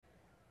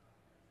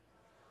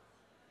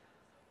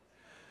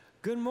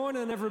Good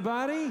morning,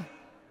 everybody.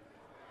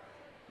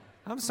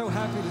 I'm so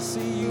happy to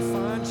see you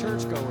fine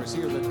churchgoers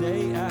here the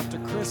day after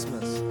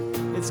Christmas.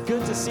 It's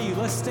good to see you.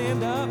 Let's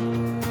stand up.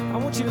 I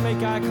want you to make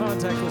eye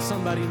contact with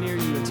somebody near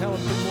you and tell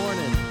them good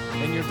morning,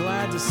 and you're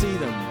glad to see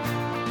them.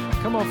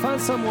 Come on,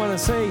 find someone and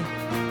say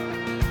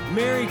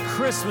Merry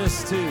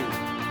Christmas to.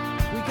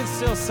 We can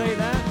still say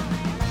that.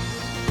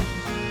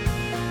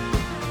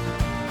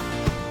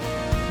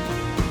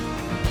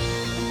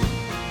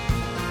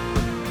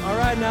 All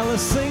right, now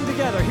let's sing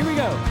together. Here we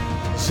go.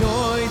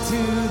 Joy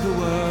to the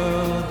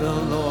world, the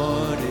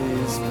Lord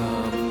is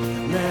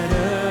come. Let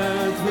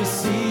earth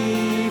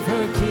receive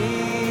her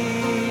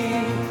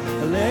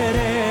King. Let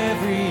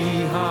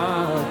every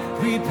heart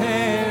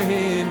prepare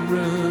him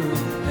room.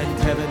 And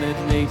heaven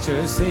and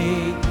nature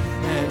sing,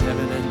 and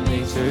heaven and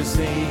nature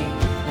sing,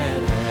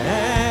 and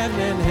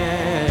heaven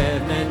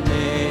and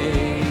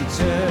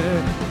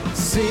nature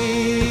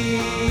sing.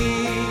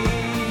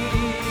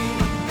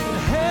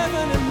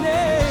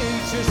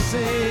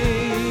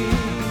 Sing.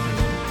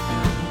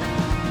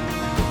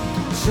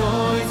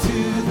 Joy to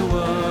the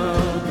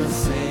world, the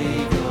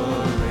Savior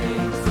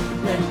reigns.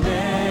 Let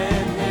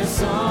men their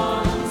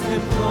songs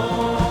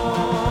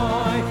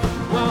employ,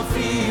 while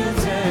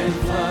fields and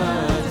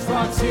floods,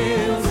 rocks,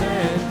 hills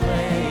and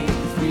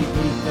plains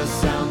repeat the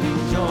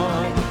sounding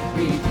joy,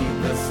 repeat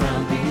the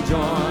sounding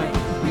joy,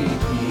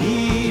 repeat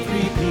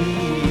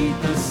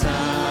the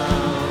sounding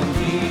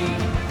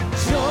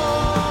joy.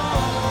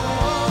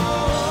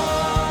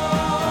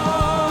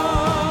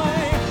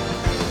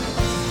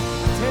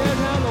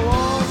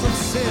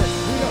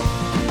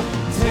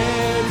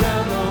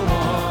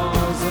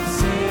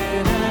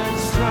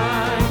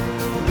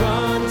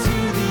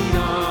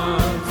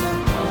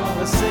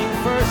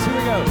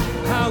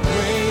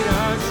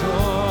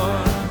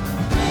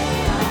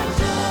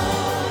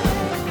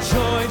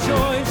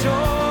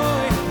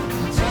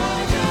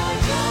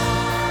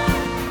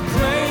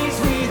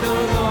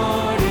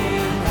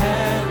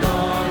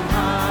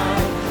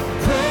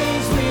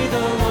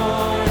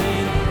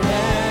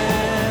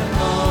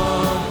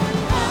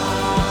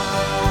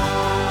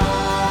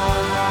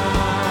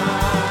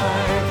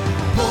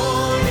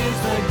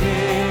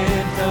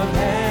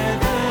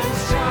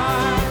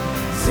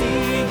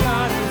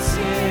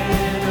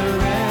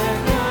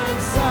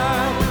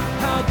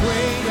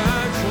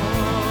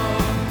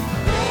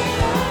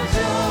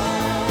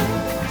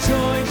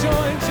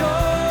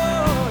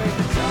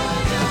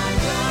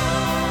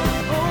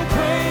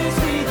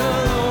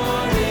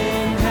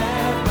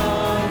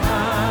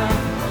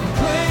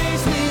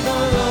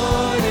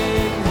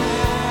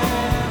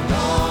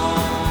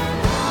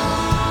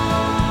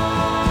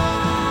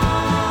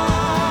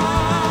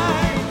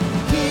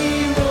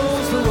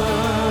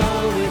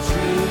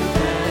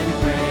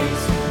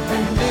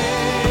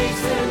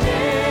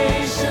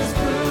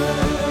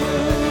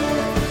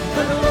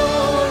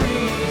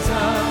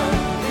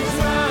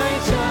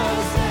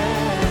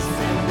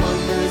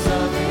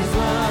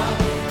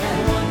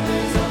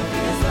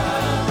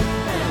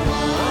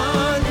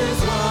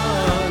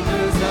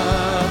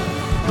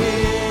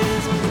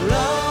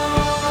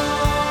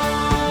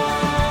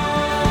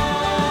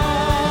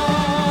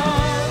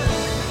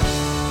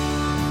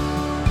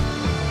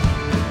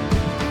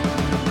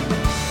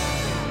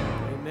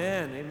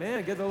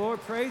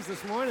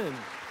 This morning.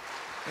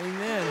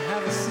 Amen.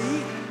 Have a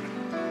seat.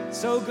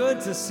 So good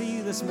to see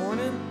you this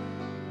morning.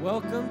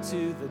 Welcome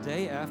to the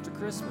day after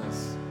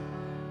Christmas.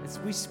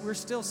 We're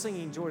still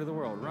singing Joy to the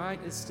World, right?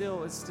 It's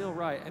still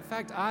right. In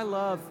fact, I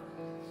love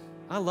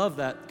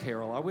that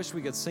carol. I wish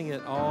we could sing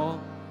it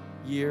all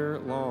year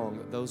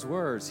long. Those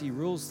words, He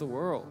rules the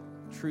world,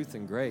 truth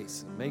and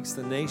grace, makes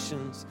the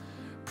nations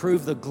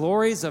prove the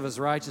glories of His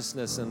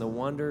righteousness and the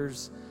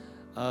wonders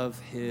of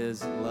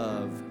His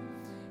love.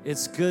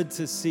 It's good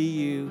to see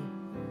you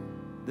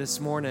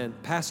this morning.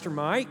 Pastor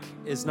Mike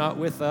is not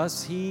with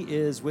us. He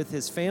is with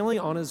his family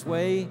on his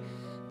way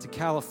to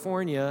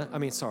California.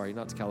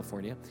 Not to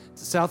California,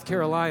 to South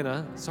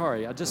Carolina.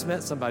 Sorry, I just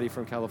met somebody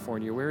from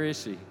California. Where is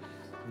she?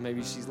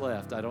 Maybe she's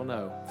left. I don't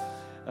know.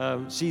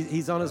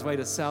 He's on his way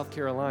to South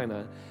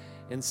Carolina,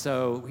 and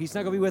so he's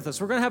not going to be with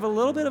us. We're going to have a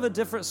little bit of a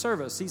different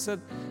service. He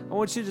said, I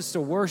want you just to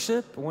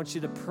worship. I want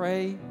you to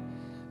pray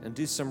and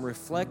do some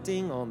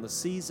reflecting on the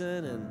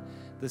season and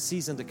the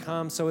season to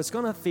come. So it's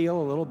going to feel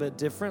a little bit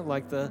different,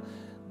 like the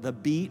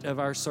beat of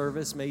our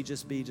service may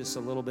just be just a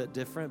little bit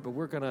different, but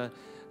we're going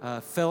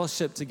to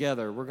fellowship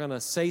together. We're going to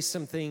say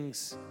some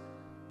things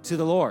to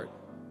the Lord.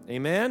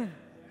 Amen?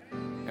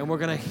 And we're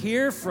going to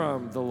hear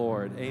from the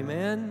Lord.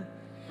 Amen?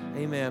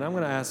 Amen. I'm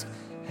going to ask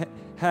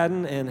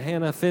Haddon and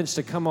Hannah Finch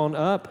to come on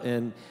up,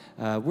 and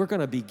we're going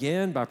to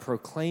begin by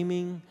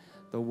proclaiming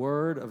the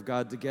Word of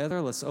God together.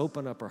 Let's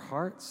open up our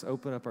hearts,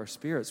 open up our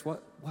spirits.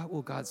 What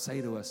will God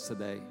say to us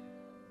today?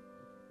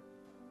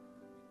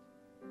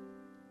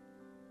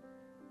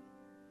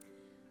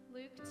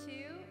 Luke 2,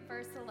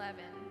 verse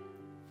 11.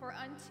 For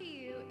unto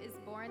you is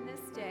born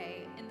this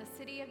day in the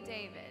city of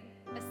David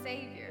a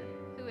Savior,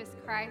 who is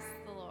Christ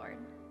the Lord.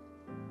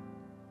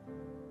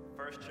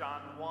 1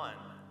 John 1,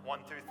 1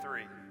 through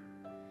 3.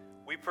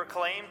 We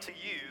proclaim to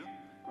you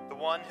the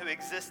one who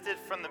existed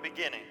from the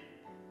beginning,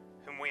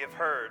 whom we have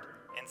heard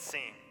and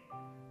seen.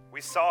 We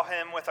saw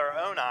him with our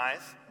own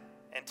eyes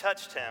and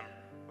touched him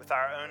with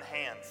our own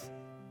hands.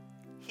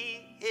 He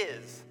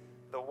is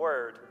the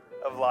Word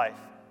of life.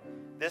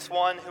 This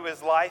one who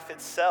is life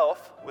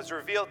itself was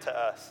revealed to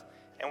us,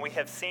 and we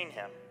have seen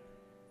him.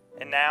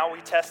 And now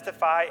we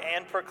testify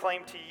and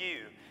proclaim to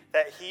you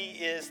that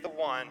he is the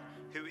one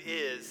who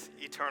is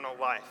eternal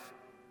life.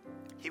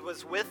 He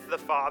was with the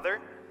Father,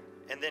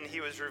 and then he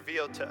was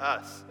revealed to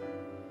us.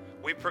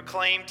 We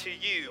proclaim to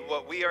you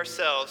what we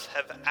ourselves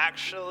have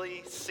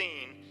actually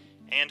seen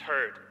and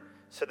heard,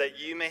 so that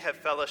you may have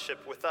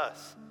fellowship with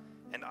us.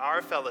 And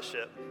our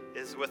fellowship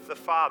is with the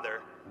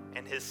Father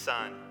and his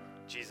Son,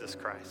 Jesus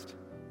Christ.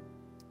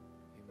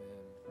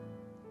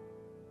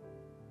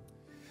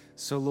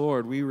 So,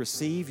 Lord, we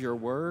receive your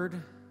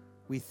word.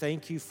 We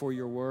thank you for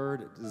your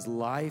word. It is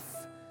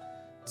life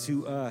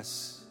to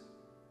us.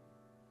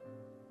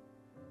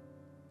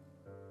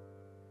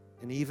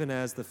 And even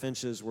as the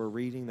Finches were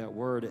reading that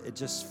word, it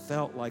just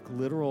felt like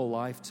literal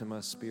life to my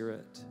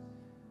spirit.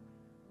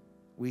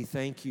 We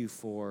thank you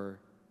for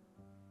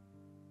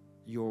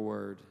your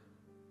word.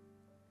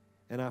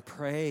 And I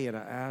pray and I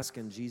ask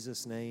in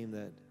Jesus' name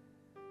that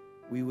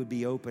we would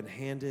be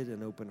open-handed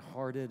and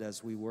open-hearted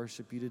as we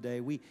worship you today.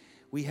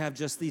 We have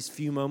just these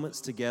few moments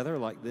together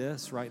like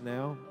this right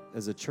now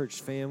as a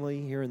church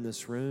family here in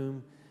this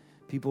room,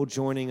 people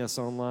joining us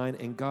online.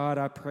 And God,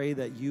 I pray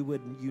that you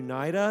would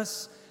unite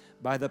us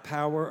by the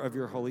power of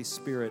your Holy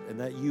Spirit, and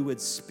that you would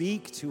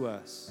speak to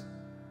us,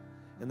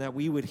 and that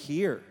we would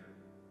hear,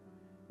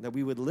 that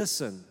we would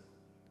listen,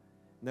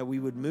 and that we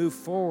would move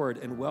forward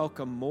and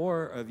welcome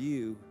more of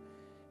you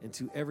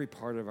into every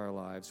part of our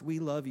lives. We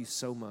love you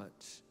so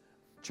much.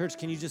 Church,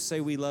 can you just say,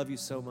 we love you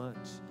so much?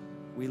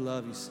 We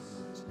love you so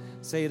much.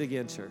 Say it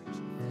again, church.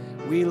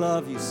 We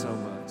love you so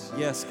much.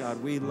 Yes, God,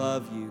 we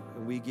love you,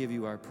 and we give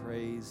you our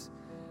praise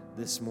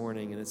this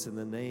morning. And it's in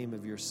the name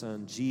of your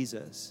Son,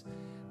 Jesus,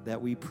 that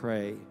we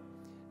pray.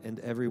 And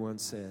everyone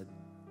said,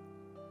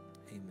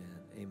 amen,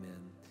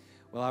 amen.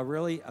 Well,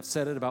 I've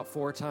said it about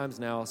 4 times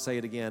now. I'll say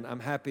it again. I'm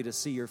happy to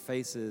see your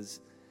faces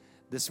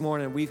this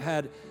morning. We've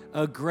had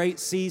a great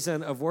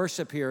season of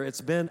worship here. It's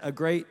been a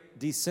great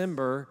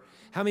December.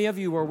 How many of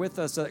you were with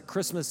us at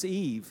Christmas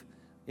Eve?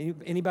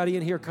 Anybody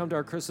in here come to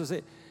our Christmas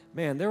Eve?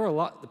 Man, there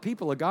were the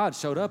people of God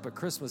showed up at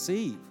Christmas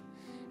Eve.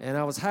 And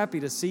I was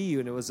happy to see you,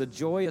 and it was a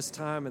joyous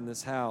time in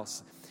this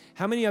house.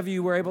 How many of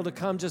you were able to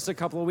come just a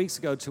couple of weeks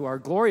ago to our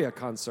Gloria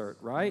concert,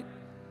 right?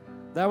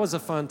 That was a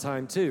fun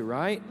time too,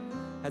 right?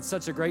 Had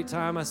such a great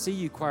time. I see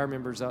you choir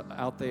members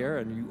out there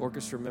and you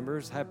orchestra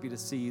members. Happy to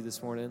see you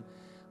this morning.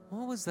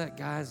 What was that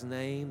guy's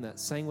name that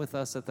sang with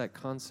us at that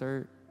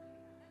concert?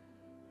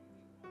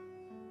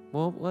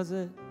 What was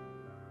it?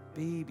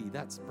 BB,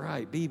 that's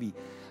right, BB.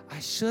 I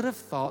should have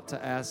thought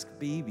to ask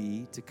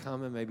BB to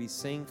come and maybe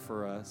sing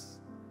for us.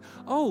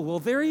 Oh, well,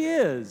 there he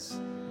is.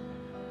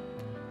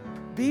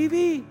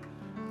 BB,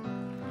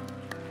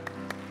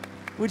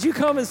 would you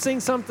come and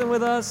sing something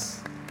with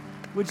us?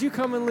 Would you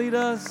come and lead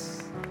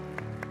us?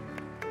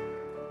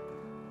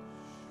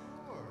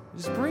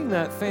 Just bring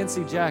that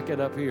fancy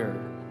jacket up here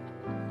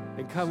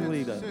and come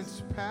lead us.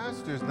 Since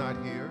Pastor's not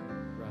here,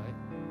 right?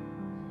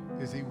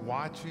 Is he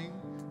watching?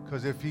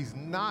 Because if he's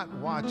not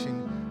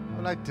watching,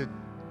 I'd like to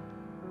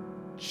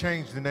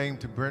change the name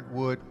to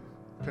Brentwood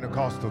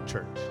Pentecostal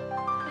Church.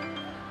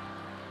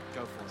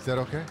 Go for it. Is that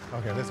okay?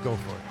 Okay, let's go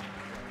for it.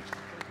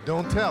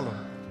 Don't tell him.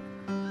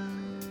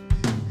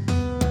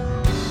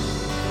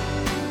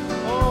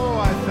 Oh,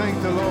 I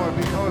thank the Lord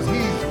because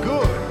he's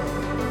good.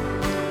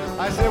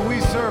 I said we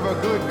serve a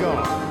good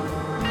God.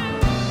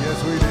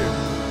 Yes, we do.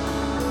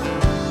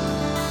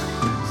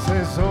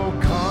 Says, oh,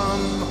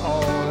 come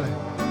all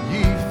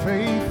ye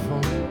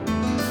faithful,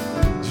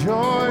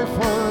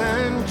 joyful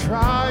and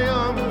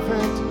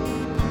triumphant.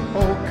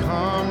 Oh,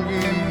 come ye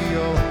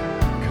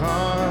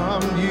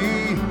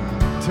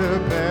to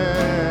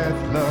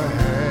Bethlehem.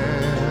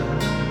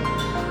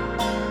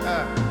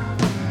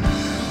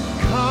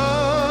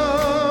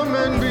 Come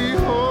and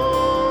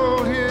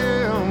behold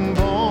him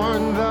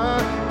born,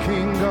 the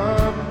King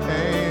of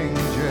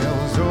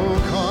angels. Oh,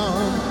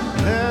 come,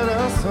 let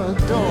us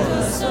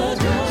adore.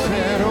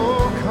 Said,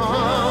 oh,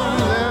 come,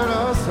 let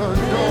us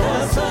adore.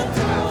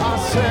 I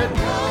said,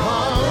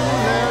 come,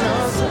 let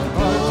us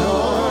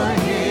adore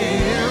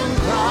him.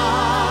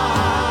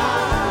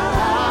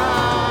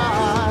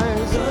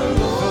 Christ, the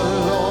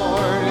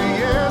Lord,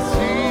 yes,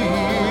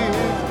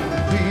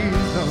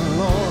 he's the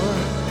Lord.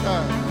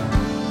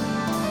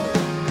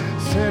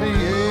 Said,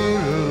 yea,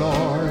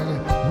 Lord,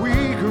 we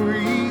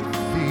greet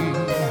thee,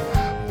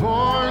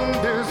 born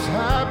this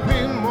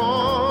happy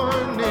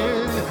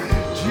morning.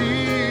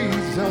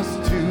 Jesus,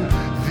 to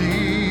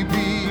thee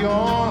be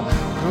all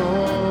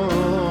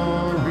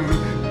glory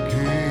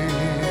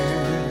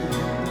given.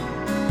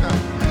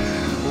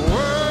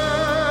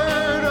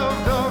 Word of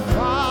the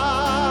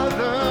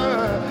Father,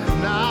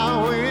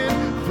 now in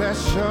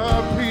flesh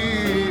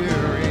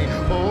appearing.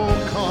 Oh,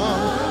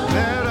 come,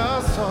 let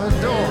us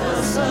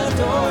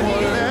adore.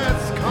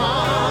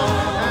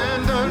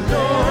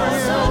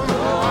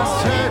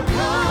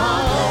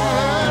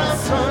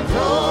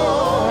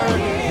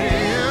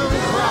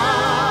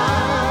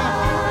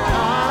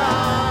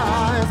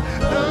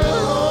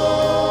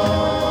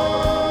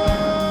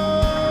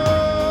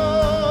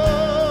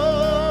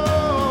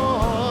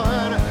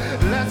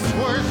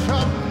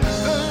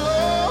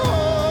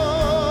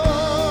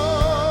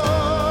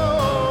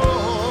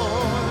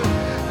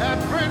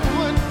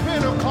 Brentwood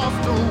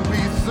Pentecostal, we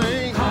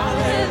sing.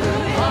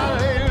 Hallelujah.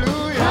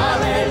 Hallelujah.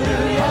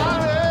 Hallelujah.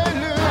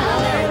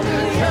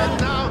 Hallelujah. And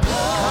now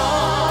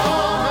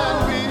come and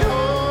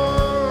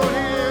behold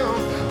him,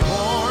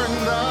 born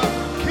the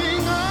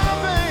King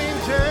of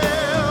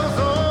angels.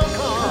 Oh,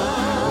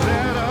 come,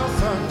 let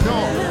us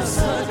adore.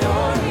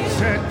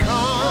 Said,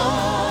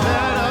 come,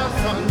 let us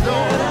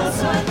adore. I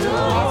said,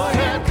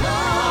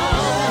 come,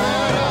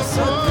 let us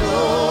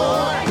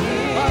adore.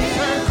 I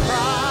said,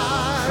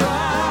 cry,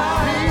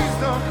 he's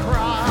the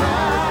cry.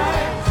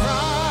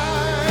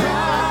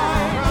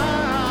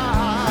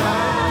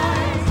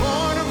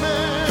 Born of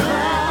man,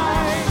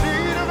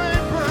 seed of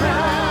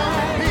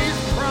Abraham. He's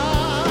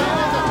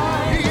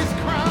crying, he's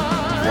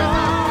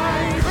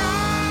crying.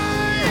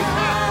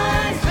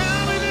 Crying,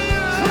 tell me the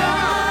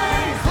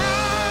crying,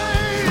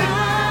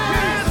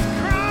 yes,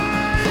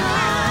 crying.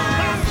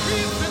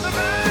 Streets in the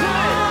bed,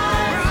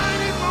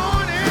 crying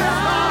morning,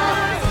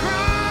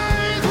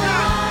 crying,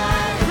 crying.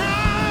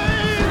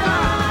 I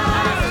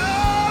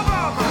love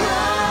him,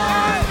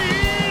 I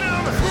need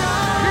him.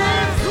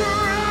 He's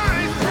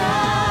crying,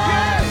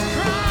 yes,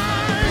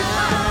 crying.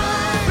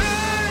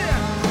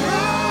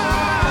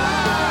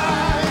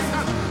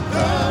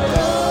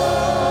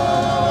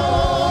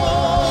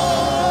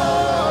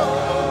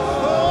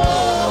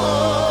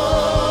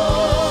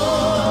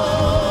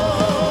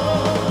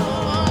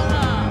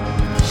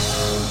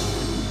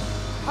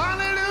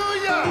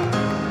 Hallelujah!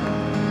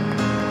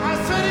 I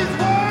said he's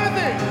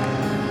worthy.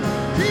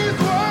 He's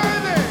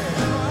worthy.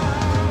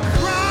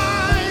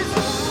 Christ,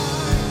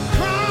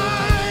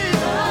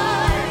 Christ,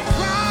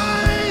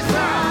 Christ,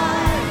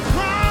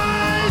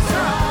 Christ,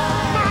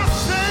 my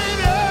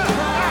Savior.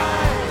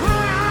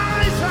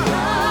 Christ,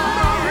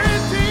 my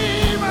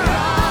Redeemer.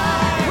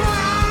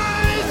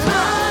 Christ,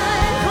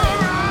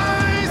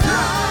 Christ.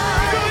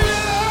 Do you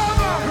love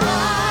him?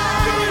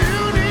 Do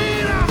you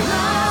need him?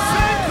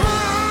 Say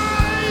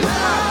Christ,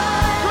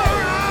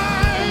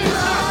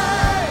 Christ,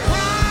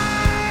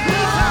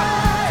 he's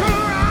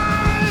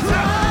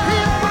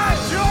my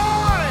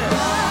joy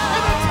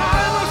in the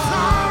time of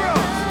sorrow.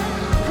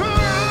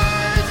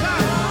 Christ,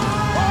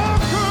 oh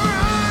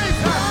Christ,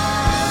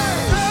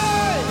 say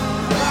Christ,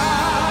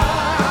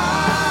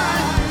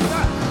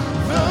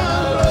 the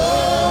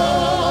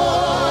Lord,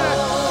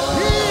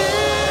 He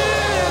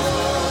is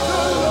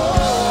the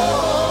Lord.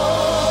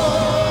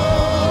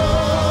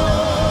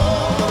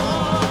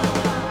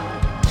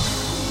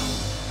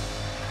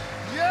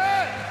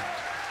 Yeah.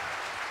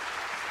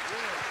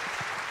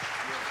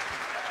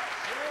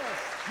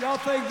 Y'all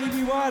think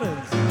D.B.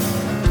 Widens?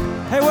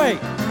 Hey, wait.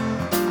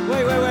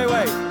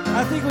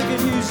 I think we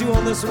can use you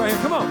on this right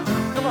here. Come on.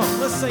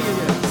 Let's sing it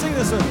again. Sing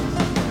this with us.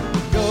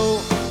 Go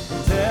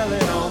tell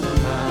it on the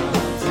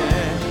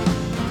mountain.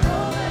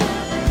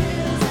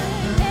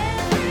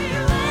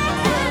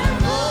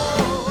 Go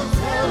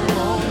tell him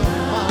on the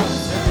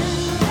mountain.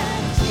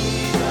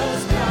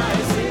 Jesus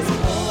Christ is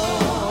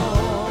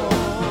Lord.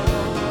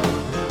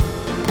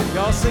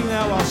 Y'all sing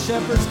that while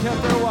shepherds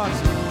kept their watch.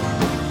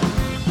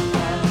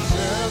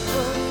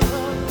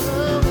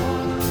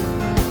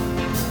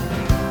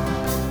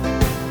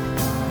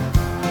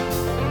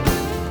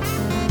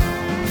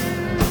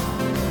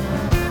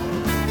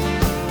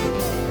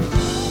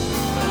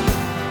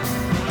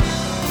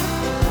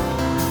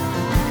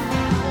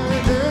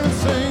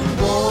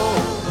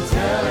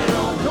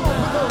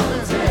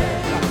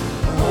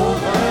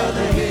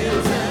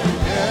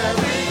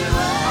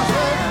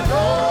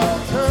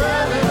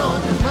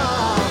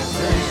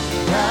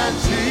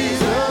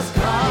 Jesus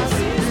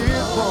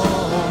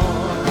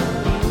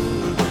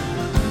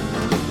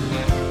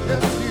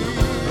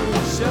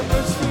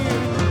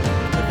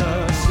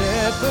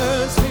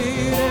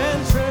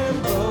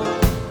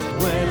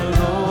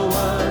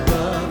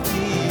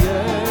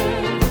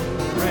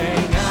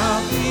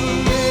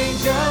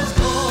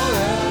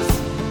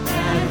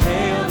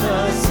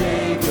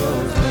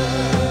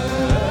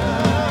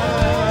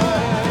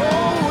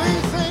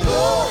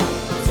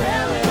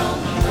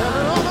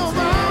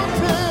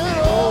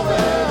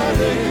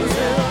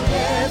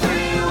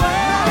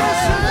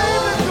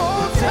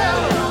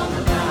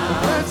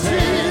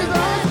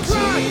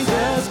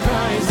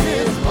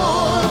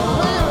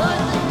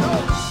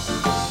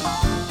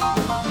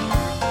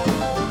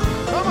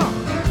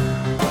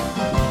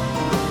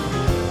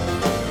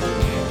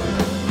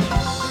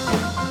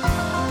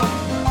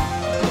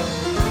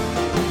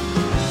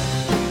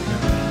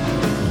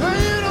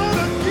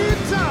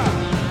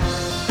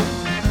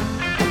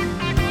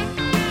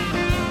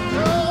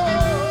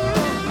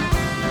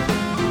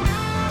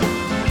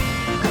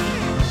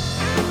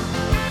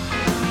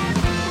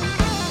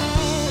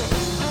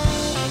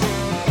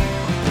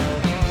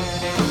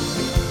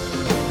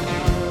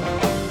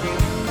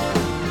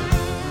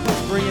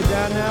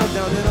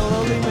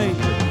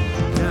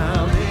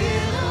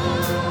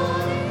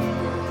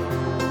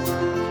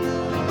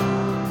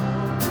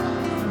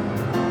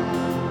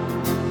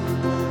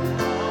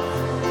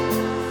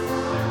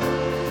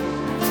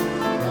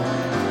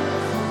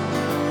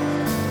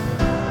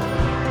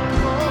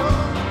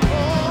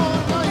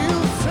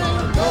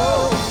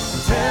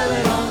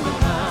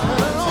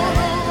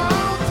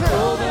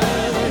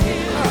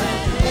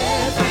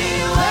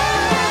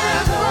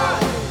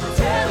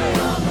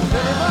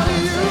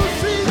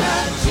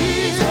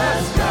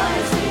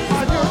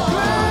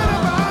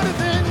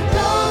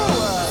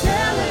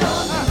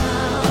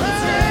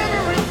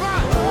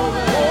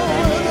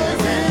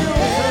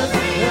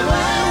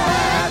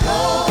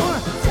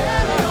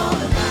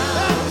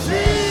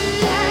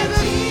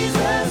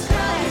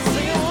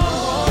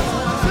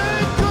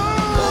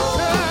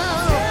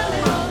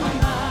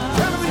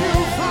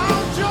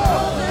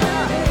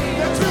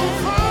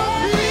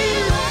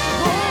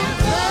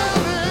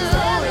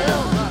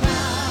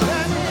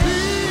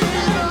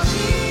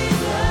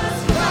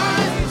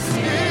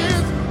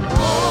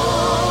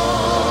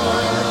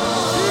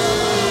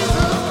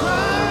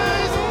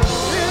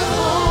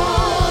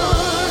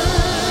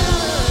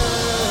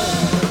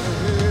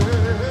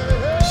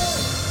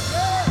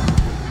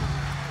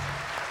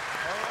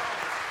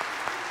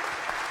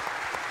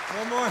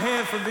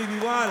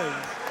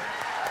Winans.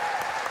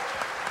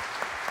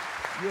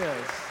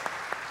 Yes.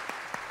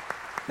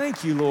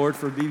 Thank you, Lord,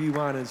 for B.B.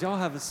 Winans. Y'all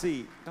have a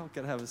seat. Y'all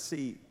can have a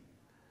seat.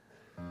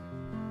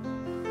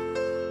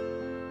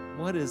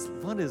 What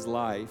is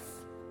life?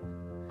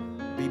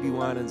 B.B.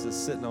 Winans is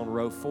sitting on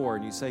row 4,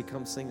 and you say,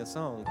 come sing a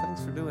song.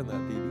 Thanks for doing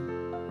that, B.B.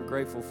 We're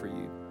grateful for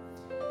you.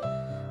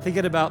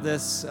 Thinking about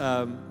this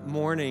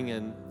morning,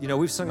 and,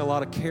 we've sung a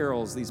lot of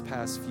carols these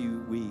past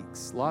few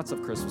weeks, lots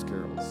of Christmas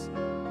carols.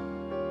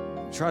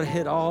 Try to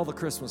hit all the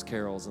Christmas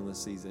carols in this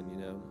season,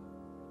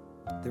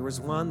 There was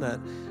one that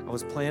I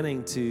was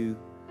planning to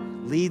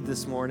lead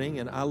this morning,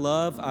 and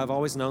I've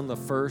always known the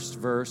first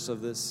verse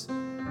of this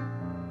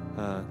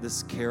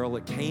carol.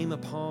 It came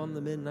upon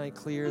the midnight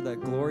clear,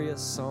 that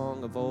glorious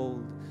song of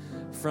old,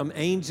 from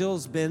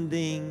angels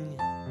bending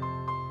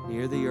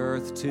near the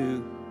earth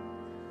to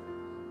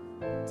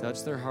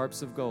touch their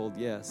harps of gold.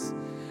 Yes.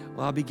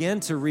 Well, I began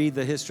to read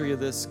the history of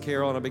this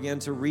carol, and I began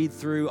to read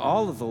through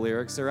all of the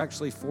lyrics. There are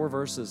actually 4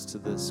 verses to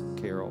this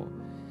carol.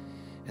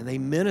 And they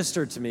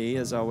ministered to me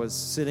as I was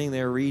sitting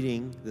there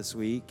reading this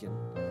week, and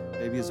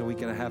maybe it was a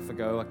week and a half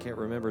ago, I can't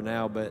remember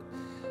now, but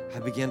I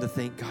began to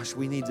think, gosh,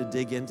 we need to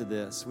dig into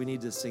this. We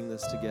need to sing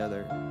this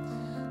together.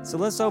 So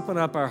let's open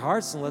up our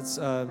hearts and let's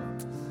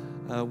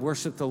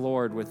worship the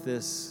Lord with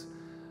this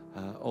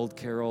old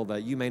carol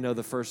that you may know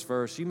the first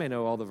verse. You may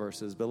know all the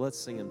verses, but let's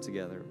sing them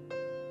together.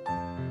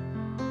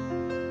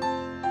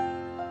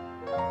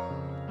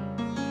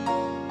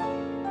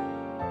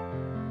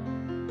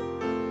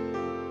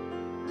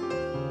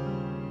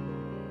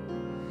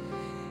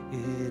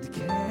 It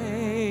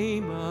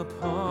came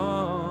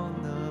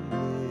upon the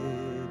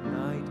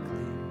midnight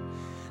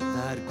clear,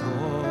 that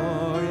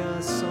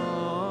glorious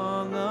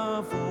song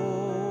of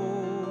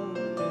old,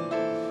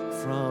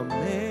 from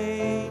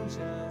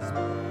angels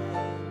bending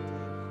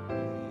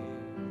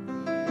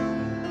near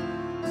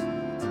to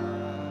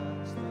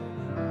touch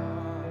their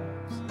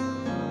harps of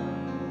gold.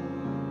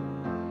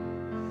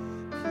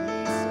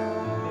 Peace on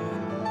earth,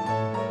 from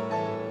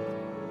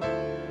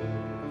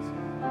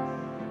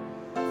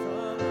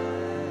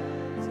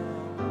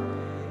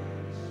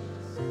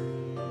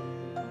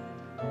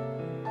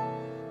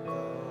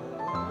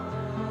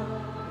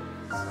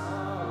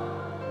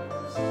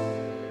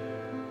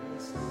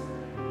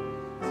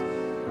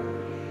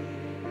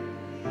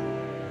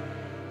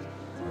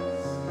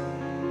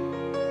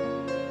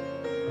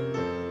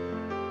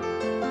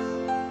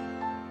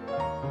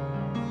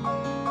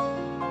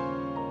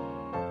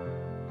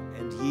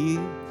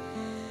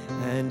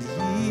and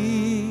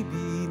ye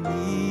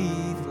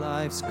beneath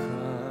life's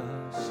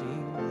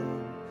crushing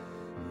wind,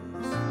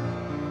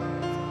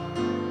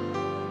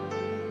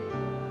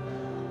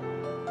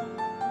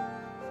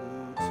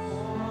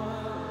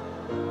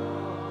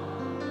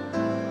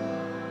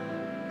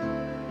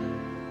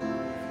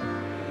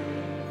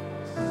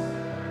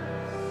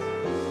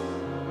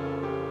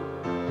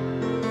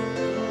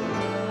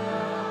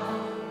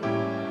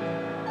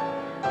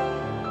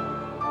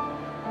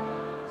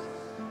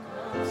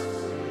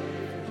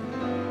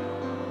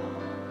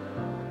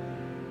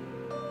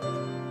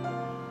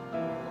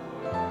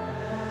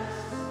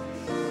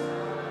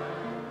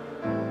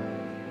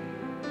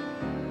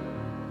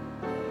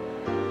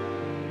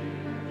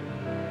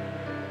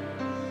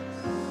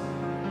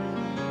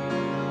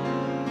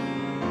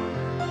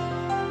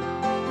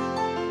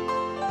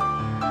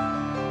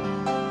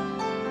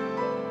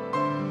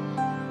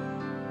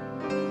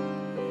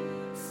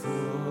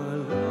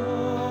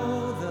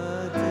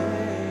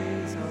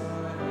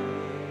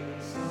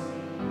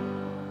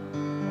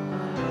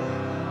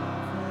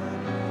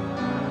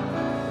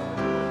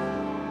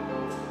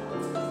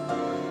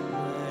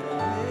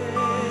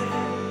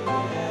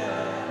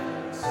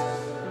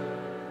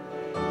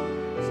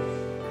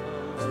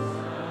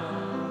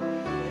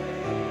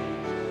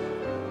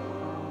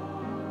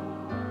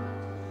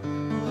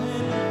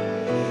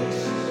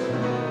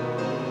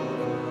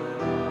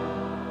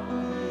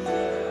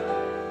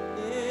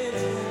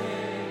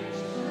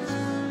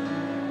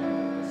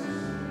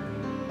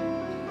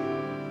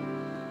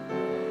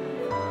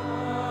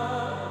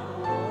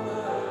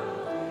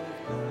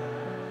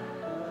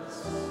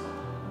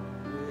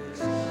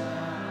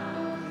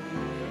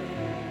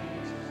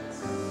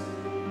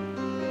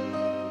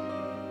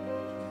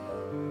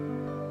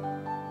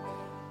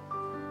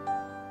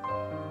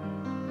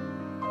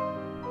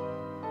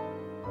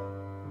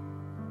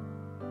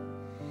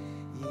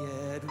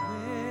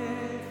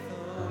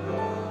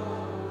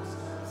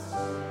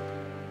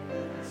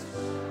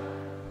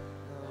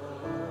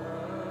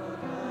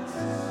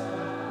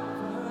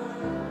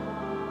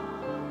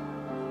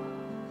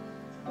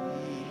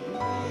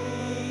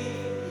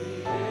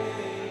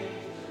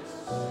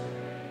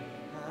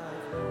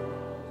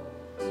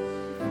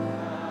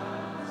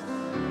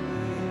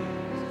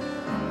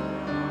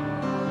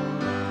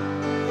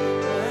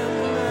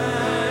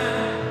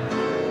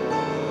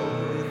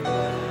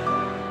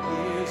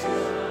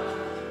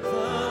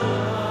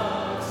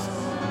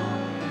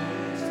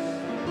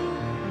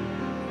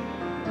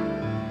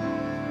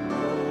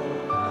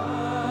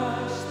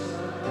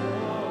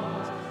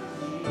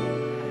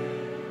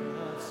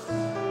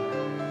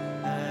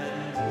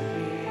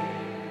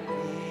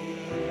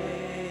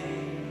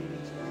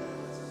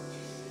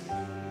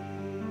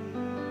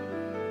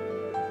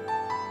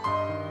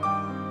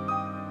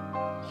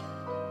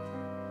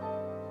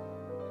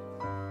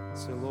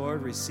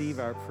 receive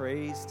our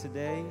praise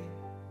today.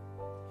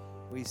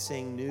 We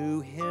sing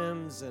new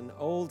hymns and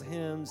old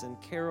hymns and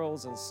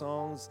carols and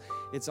songs.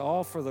 It's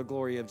all for the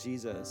glory of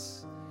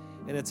Jesus.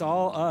 And it's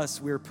all us.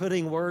 We're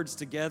putting words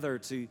together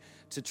to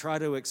try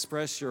to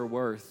express your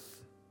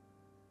worth.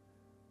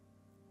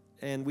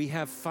 And we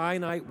have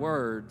finite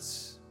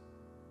words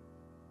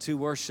to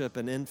worship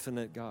an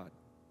infinite God.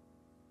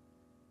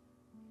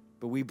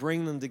 But we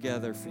bring them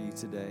together for you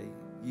today.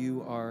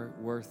 You are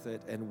worth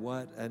it. And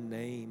what a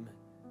name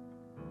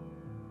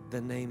the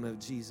name of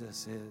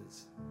Jesus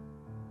is.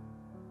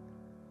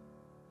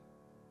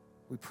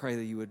 We pray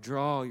that you would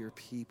draw your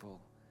people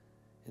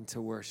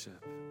into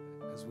worship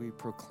as we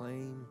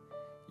proclaim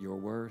your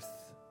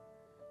worth,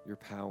 your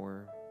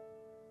power,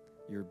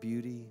 your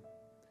beauty,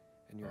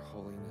 and your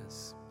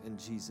holiness. In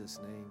Jesus'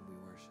 name we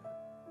worship.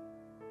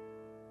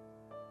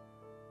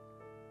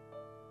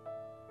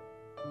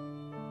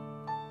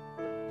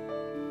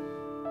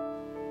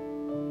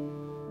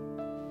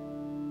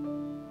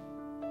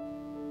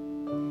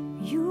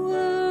 You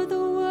were the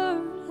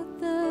Word at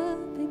the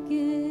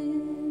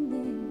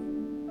beginning,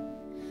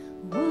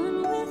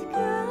 one with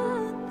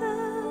God the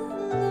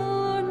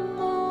Lord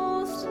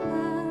Most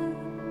High.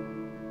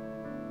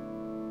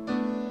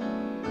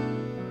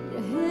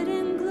 Your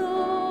hidden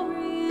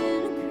glory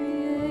in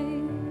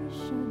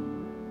creation,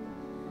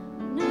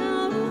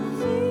 now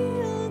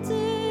revealed in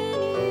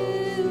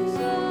you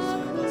are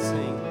Christ.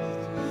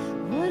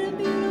 What a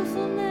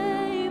beautiful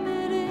name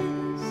it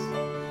is.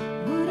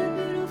 What a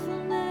beautiful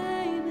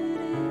name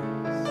it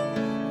is.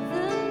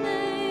 The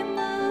name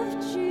of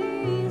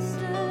Jesus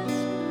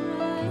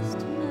Christ,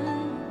 my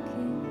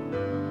King.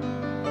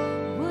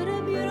 What a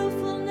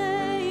beautiful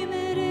name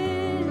it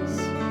is.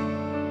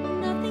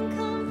 Nothing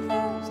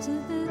compares to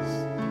this.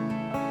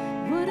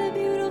 What a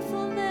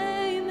beautiful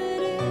name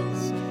it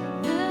is.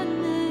 The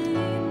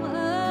name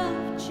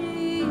of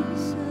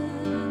Jesus.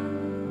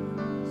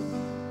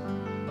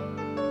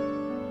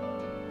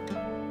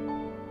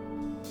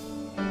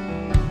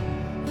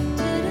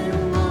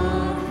 Didn't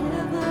want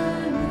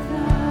heaven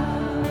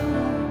without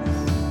us.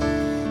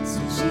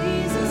 So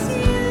Jesus,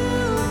 you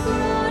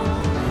brought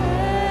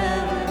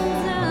heaven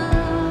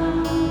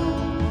down.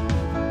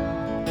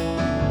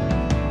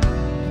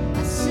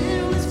 My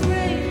sin was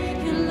great,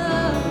 your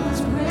love was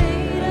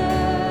greater.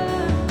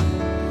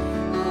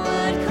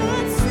 What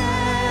could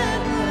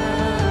separate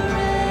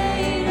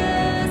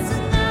us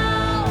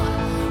now?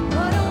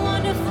 What a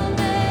wonderful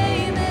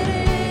name it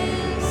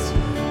is.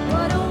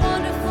 What a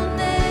wonderful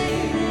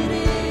name it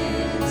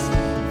is.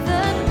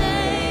 The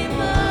name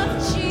of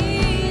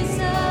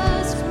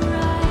Jesus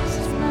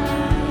Christ, my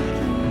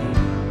King.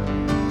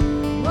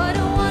 What a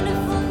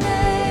wonderful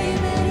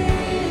name it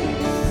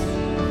is.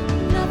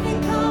 Nothing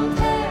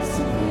compares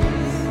to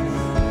this.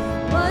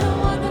 What a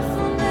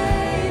wonderful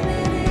name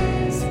it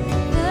is.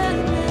 The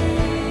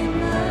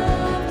name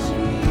of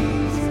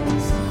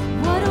Jesus.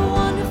 What a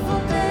wonderful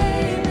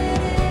name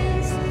it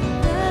is.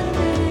 The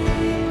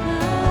name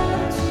of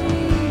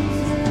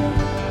Jesus.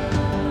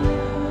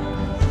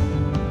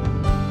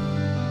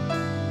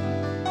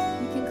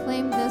 You can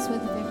claim this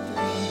with victory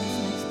in this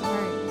next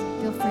part.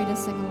 Feel free to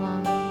sing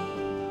along.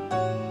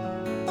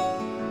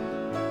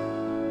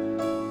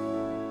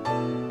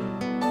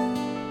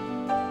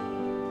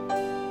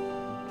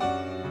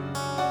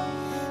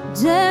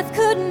 Death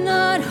could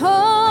not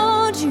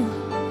hold you.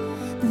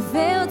 The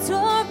veil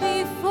tore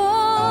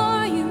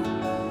before you.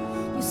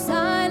 You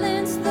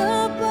silenced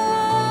the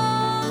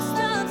boast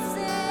of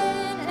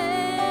sin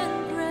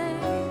and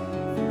grave.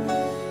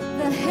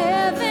 The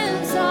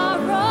heavens are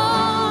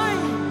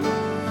roaring,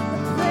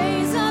 the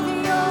praise of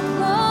your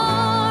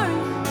glory.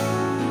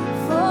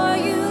 For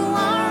you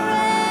are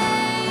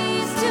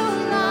raised to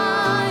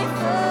life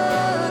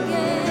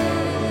again.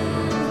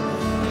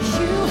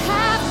 You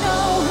have no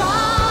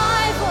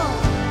rival.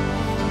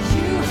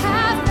 You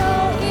have no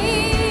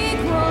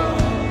equal.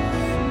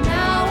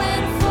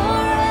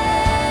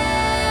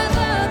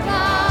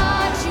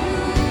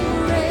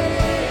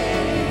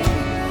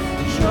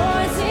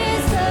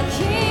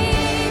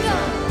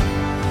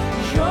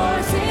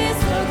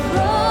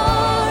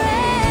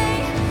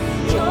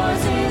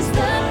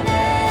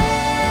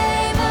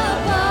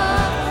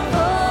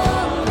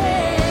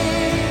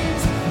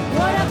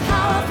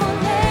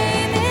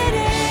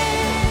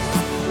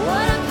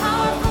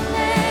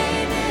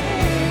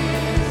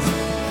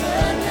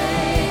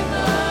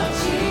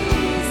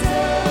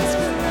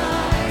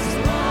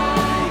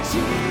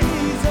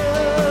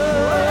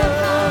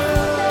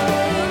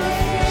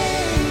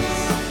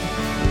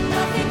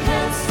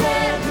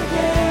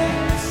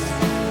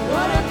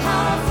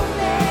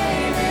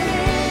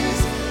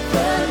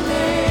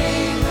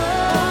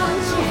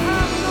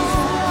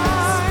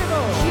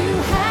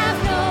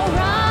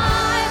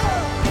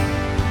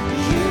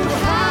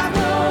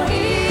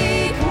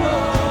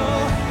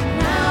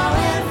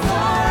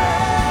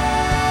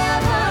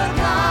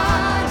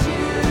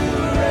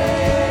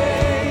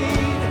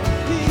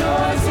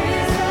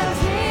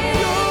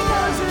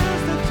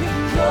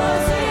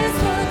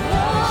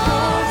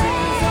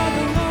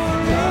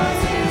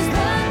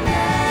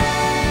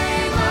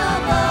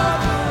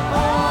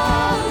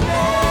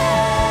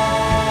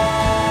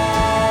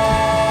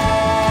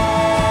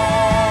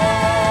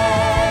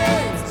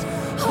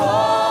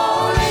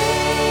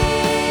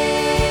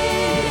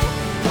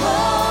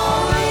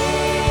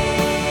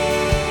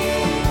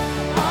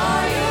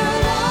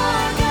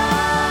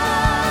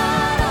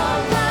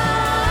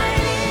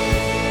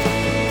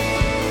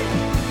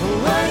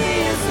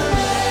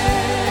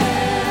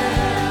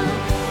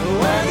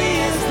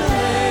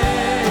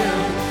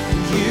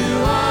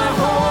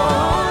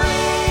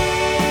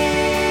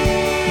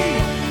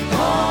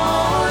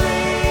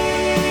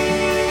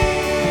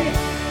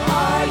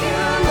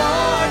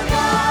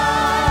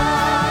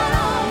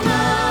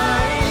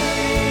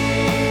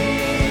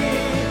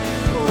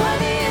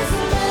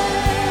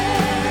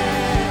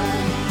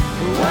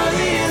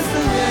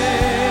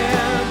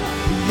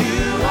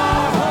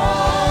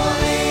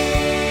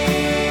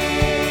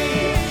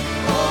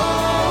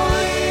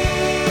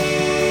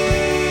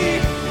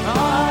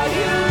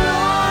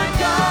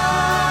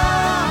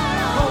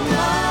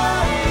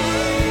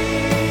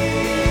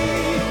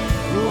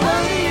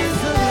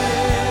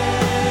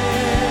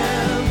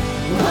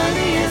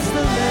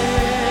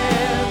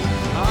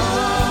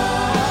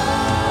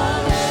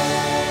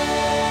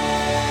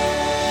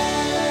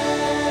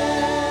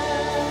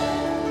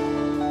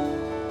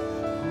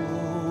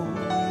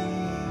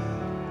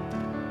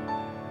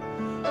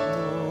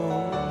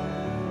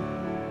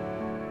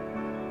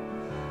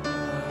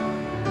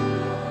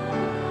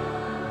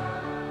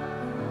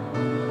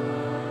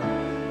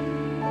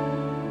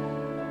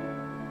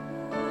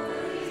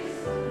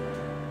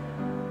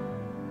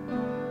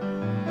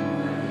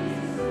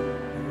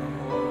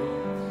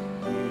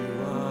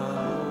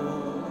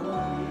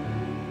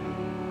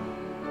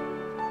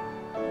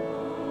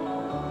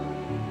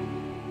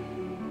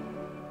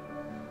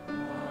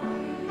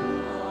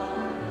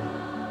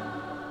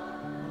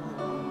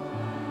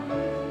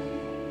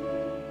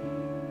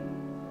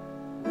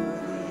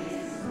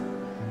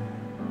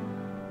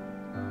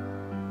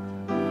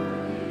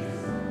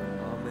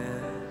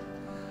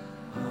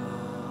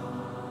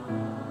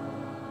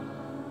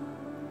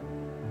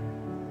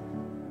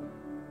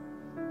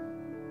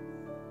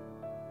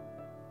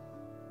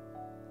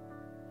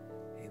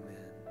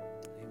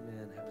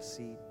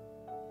 seat.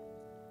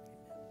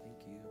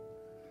 Thank you.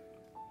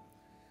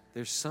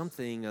 There's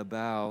something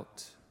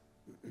about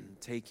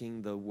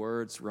taking the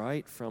words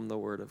right from the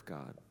Word of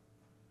God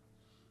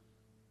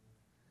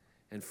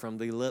and from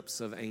the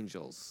lips of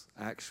angels,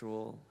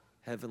 actual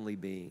heavenly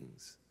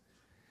beings.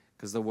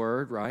 Because the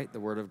Word, right, the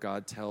Word of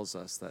God tells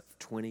us that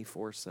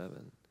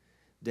 24/7,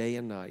 day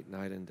and night,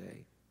 night and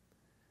day,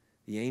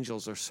 the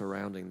angels are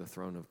surrounding the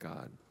throne of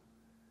God.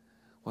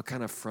 What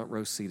kind of front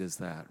row seat is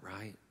that,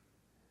 right?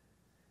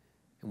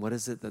 And what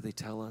is it that they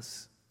tell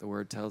us? The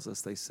Word tells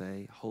us, they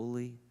say,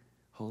 holy,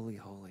 holy,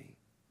 holy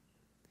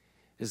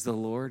is the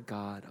Lord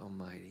God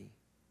Almighty,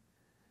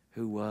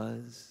 who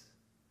was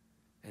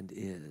and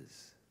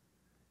is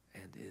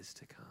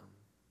to come.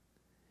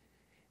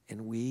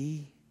 And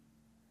we,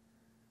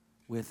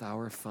 with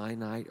our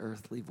finite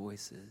earthly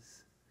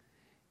voices,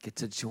 get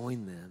to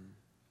join them.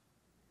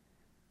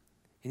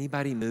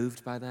 Anybody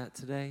moved by that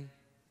today?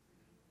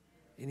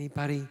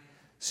 Anybody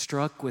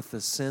struck with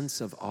a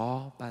sense of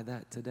awe by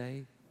that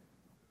today?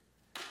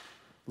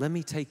 Let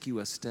me take you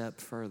a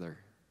step further.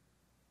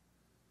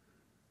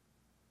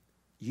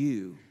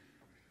 You,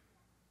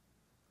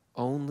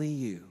 only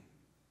you,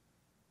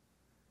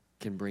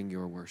 can bring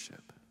your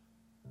worship.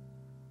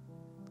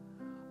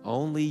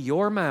 Only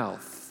your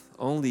mouth,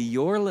 only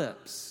your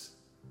lips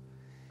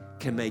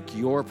can make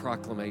your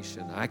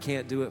proclamation. I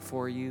can't do it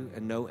for you,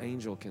 and no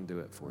angel can do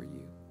it for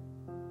you.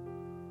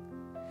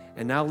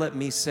 And now let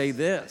me say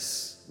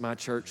this, my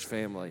church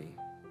family.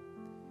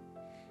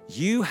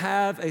 You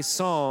have a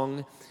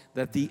song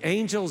that the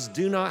angels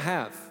do not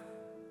have.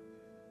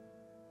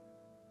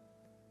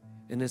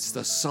 And it's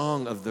the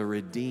song of the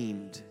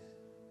redeemed.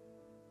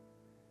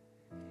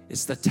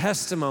 It's the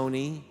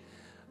testimony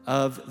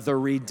of the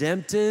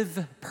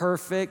redemptive,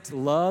 perfect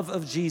love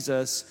of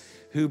Jesus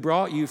who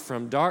brought you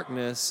from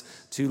darkness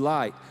to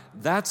light.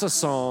 That's a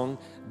song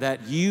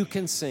that you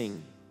can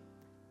sing.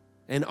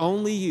 And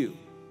only you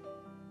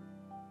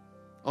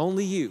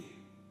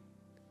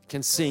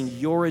can sing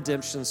your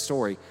redemption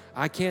story.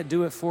 I can't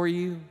do it for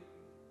you.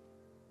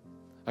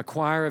 A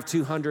choir of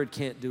 200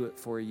 can't do it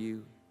for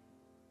you.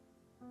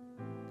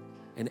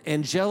 And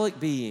angelic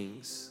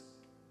beings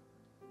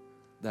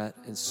that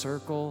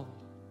encircle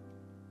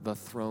the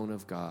throne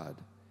of God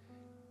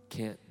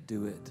can't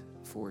do it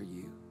for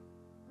you.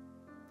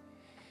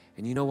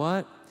 And you know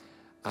what?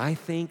 I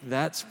think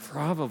that's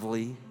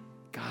probably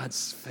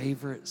God's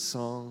favorite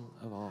song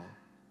of all.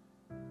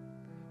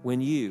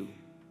 When you,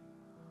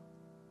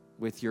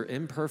 with your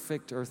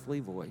imperfect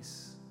earthly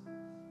voice,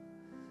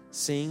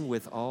 sing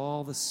with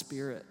all the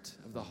Spirit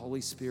of the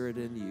Holy Spirit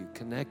in you,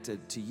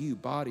 connected to you,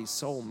 body,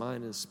 soul,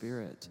 mind, and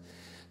spirit,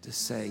 to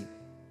say,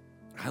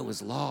 I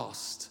was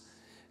lost,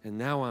 and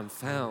now I'm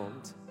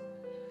found.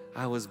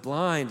 I was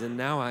blind, and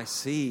now I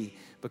see,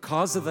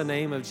 because of the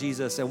name of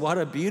Jesus. And what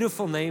a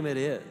beautiful name it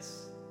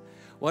is.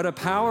 What a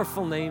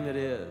powerful name it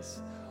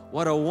is.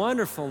 What a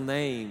wonderful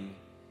name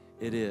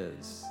it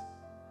is.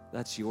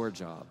 That's your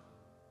job.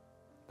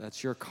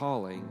 That's your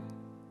calling,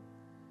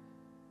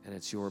 and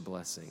it's your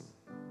blessing.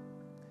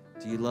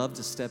 Do you love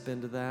to step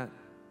into that?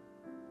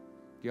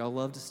 Do y'all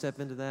love to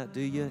step into that?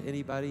 Do you?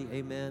 Anybody?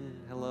 Amen?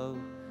 Hello?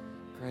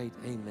 Great.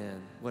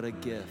 Amen. What a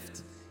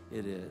gift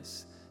it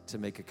is to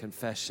make a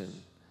confession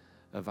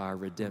of our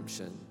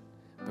redemption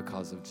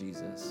because of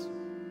Jesus.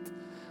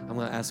 I'm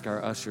going to ask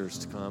our ushers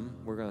to come.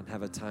 We're going to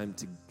have a time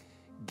to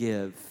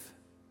give.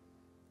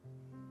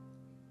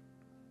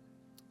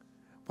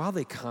 While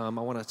they come,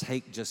 I want to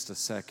take just a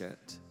second.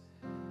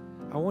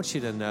 I want you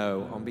to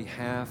know, on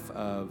behalf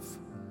of,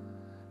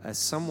 as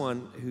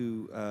someone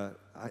who,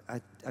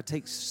 I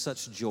take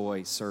such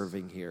joy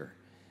serving here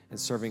and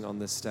serving on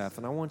this staff,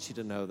 and I want you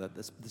to know that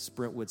this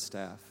Brentwood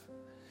staff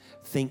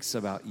thinks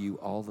about you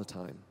all the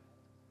time.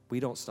 We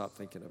don't stop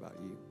thinking about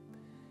you.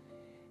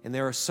 And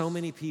there are so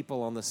many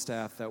people on the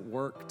staff that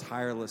work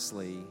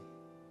tirelessly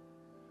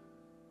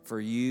for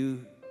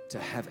you to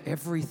have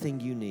everything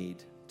you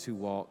need to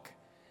walk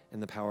in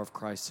the power of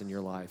Christ in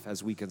your life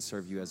as we can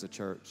serve you as a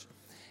church.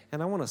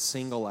 And I want to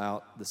single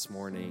out this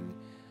morning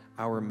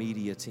our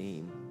media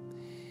team.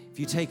 If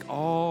you take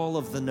all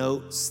of the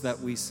notes that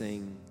we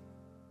sing,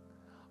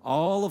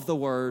 all of the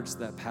words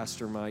that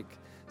Pastor Mike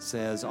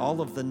says,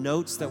 all of the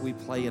notes that we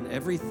play, and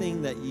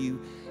everything that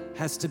you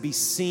has to be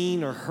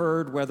seen or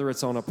heard, whether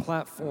it's on a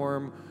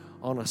platform,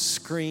 on a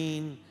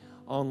screen,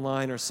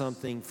 online or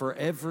something, for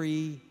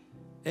every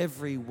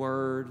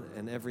word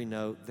and every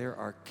note, there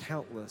are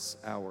countless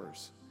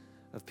hours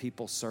of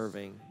people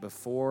serving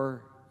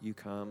before you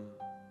come,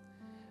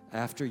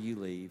 after you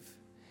leave.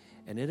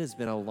 And it has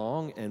been a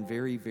long and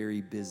very,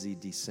 very busy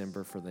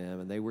December for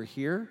them. And they were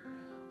here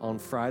on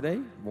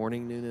Friday,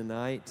 morning, noon, and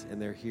night, and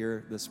they're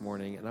here this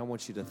morning. And I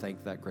want you to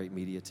thank that great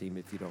media team,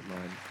 if you don't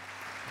mind.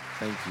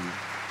 Thank you.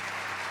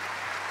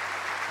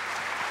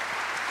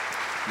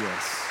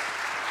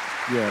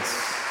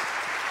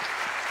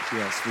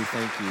 Yes, we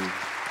thank you.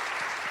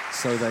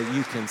 So that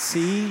you can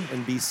see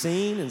and be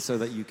seen, and so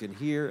that you can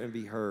hear and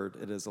be heard.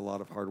 It is a lot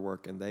of hard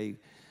work, and they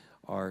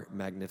are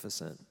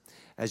magnificent.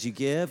 As you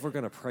give, we're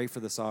going to pray for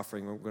this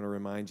offering. We're going to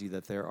remind you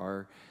that there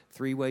are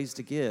 3 ways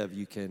to give.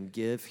 You can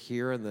give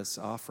here in this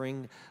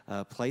offering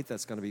plate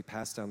that's going to be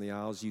passed down the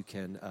aisles. You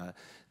can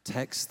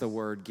text the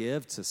word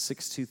give to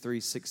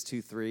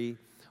 623-623,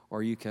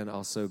 or you can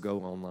also go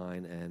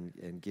online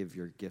and give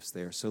your gifts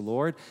there. So,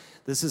 Lord,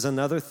 this is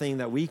another thing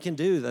that we can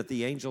do that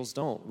the angels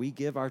don't. We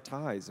give our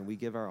tithes and we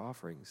give our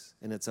offerings,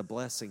 and it's a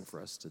blessing for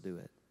us to do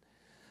it.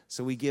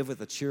 So we give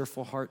with a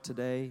cheerful heart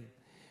today.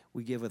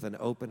 We give with an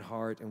open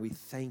heart, and we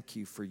thank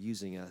you for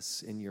using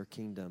us in your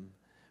kingdom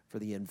for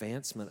the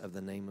advancement of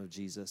the name of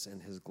Jesus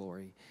and his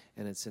glory.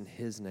 And it's in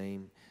his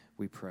name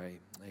we pray.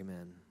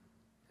 Amen.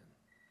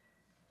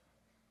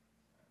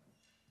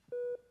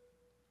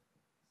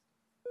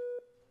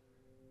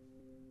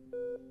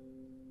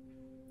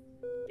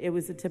 It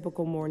was a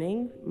typical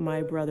morning.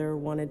 My brother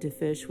wanted to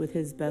fish with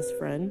his best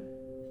friend,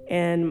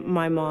 and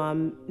my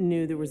mom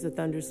knew there was a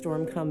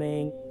thunderstorm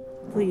coming.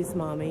 Please,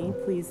 mommy,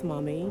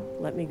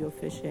 let me go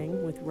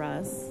fishing with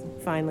Russ.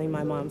 Finally,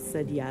 my mom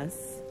said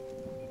yes.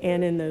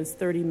 And in those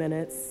 30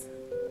 minutes,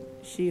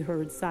 she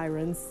heard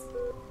sirens,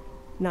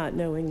 not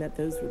knowing that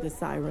those were the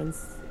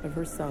sirens of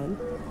her son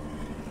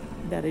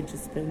that had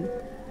just been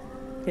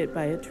hit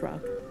by a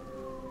truck.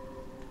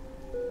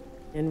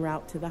 En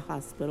route to the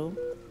hospital,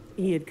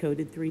 he had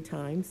coded 3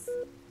 times,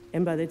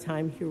 and by the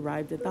time he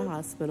arrived at the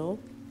hospital,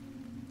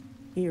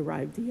 he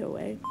arrived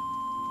DOA.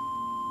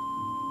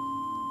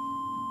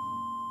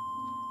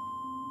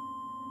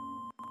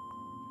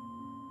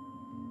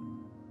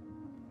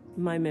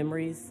 My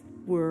memories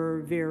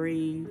were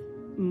very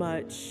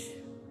much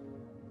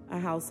a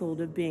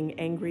household of being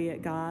angry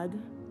at God.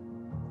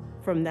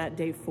 From that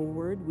day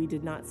forward, we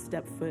did not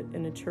step foot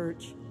in a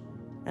church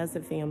as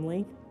a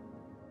family.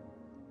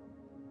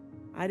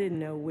 I didn't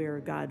know where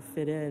God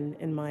fit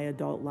in my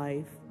adult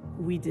life.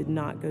 We did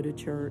not go to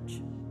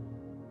church.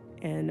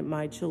 And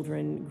my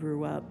children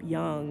grew up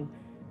young,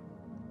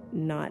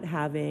 not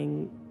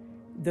having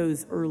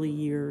those early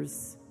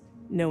years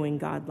knowing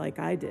God like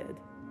I did.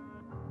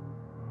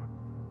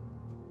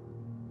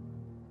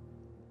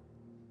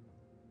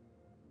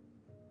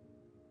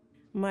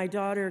 My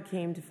daughter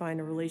came to find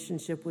a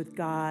relationship with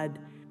God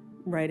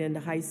right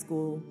into high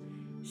school.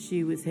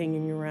 She was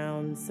hanging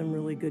around some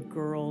really good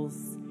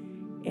girls,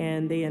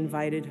 and they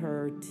invited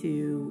her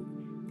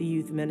to the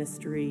youth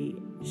ministry.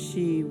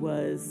 She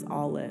was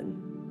all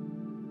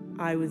in.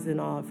 I was in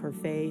awe of her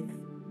faith.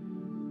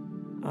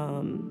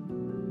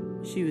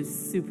 She was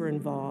super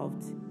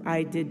involved.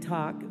 I did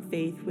talk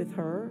faith with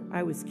her.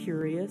 I was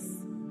curious,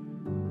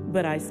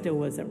 but I still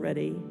wasn't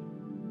ready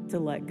to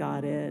let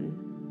God in.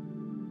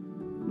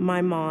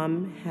 My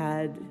mom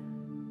had,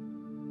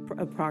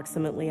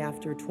 approximately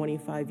after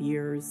 25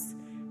 years,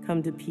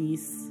 come to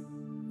peace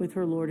with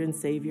her Lord and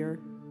Savior.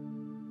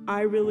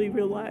 I really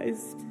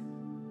realized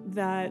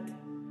that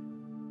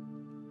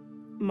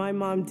my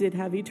mom did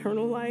have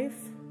eternal life.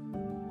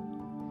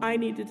 I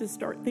needed to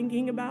start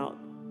thinking about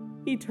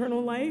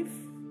eternal life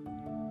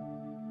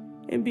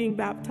and being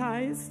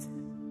baptized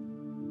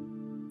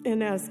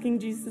and asking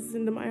Jesus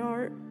into my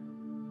heart.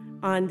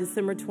 On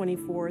December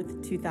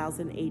 24th,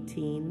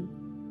 2018,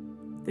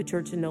 the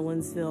church in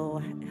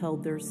Nolensville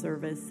held their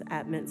service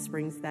at Mint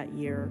Springs that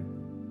year.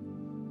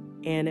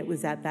 And it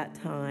was at that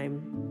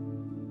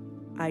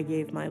time I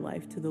gave my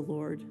life to the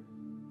Lord.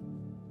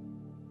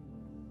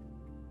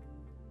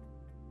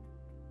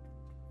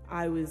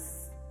 I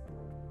was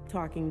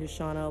talking to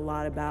Shauna a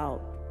lot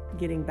about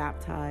getting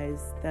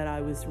baptized, that I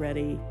was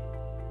ready.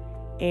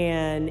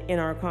 And in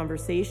our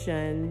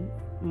conversation,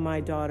 my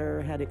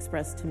daughter had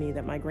expressed to me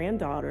that my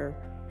granddaughter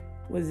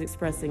was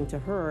expressing to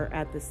her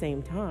at the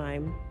same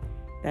time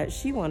that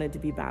she wanted to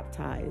be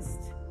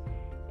baptized.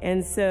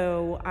 And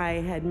so I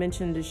had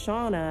mentioned to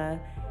Shauna,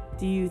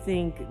 do you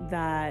think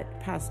that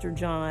Pastor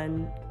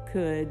John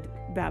could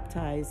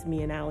baptize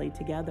me and Allie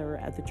together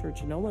at the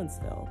church in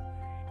Nolensville?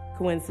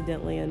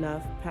 Coincidentally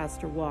enough,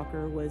 Pastor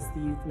Walker was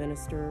the youth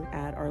minister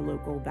at our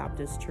local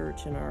Baptist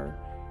church in our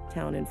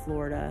town in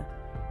Florida,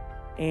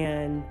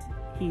 and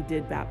he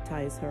did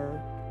baptize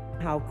her.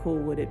 How cool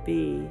would it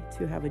be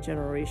to have a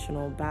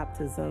generational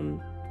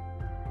baptism?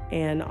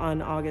 And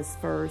on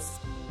August 1st,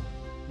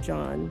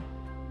 John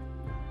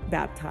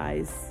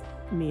baptized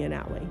me and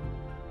Allie.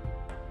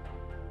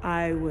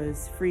 I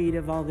was freed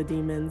of all the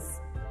demons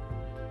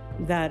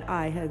that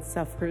I had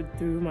suffered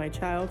through my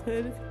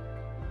childhood.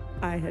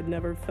 I had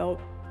never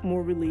felt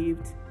more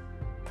relieved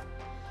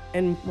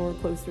and more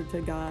closer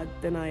to God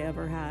than I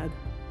ever had.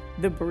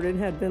 The burden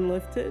had been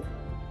lifted,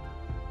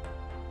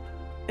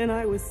 and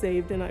I was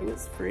saved and I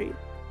was free.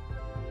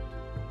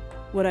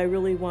 What I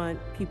really want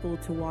people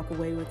to walk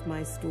away with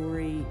my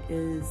story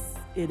is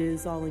it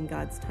is all in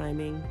God's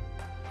timing.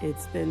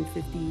 It's been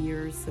 50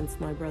 years since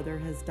my brother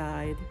has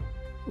died.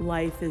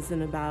 Life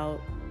isn't about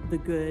the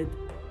good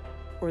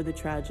or the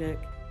tragic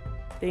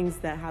things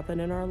that happen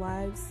in our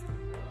lives,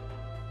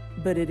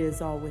 but it is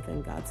all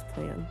within God's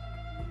plan.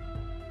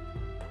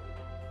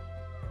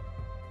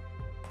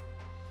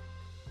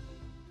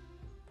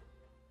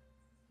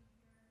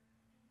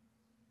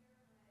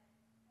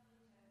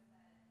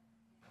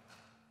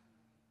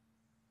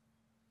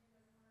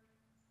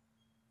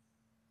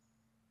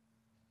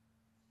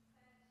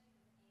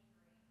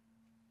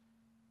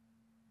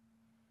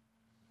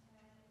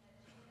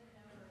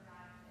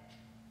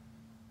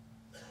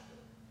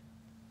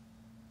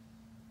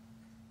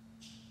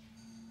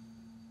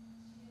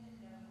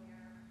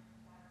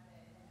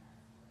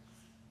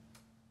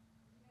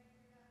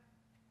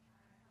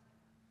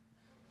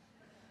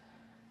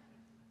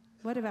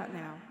 What about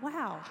now?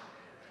 Wow.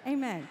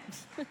 Amen.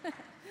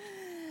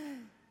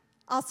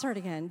 I'll start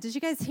again. Did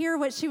you guys hear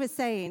what she was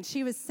saying?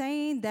 She was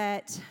saying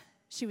that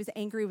she was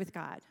angry with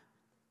God,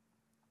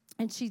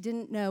 and she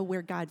didn't know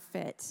where God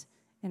fit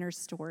in her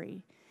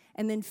story.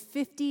 And then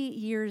 50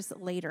 years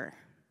later,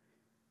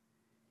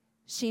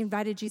 she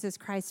invited Jesus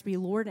Christ to be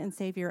Lord and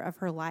Savior of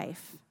her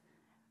life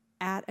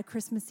at a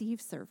Christmas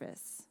Eve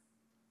service.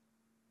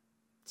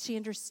 She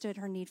understood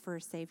her need for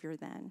a Savior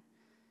then.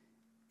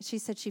 She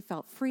said she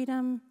felt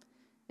freedom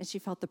and she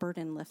felt the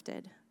burden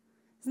lifted.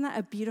 Isn't that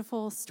a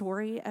beautiful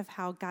story of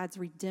how God's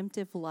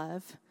redemptive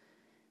love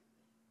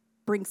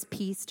brings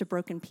peace to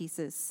broken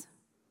pieces?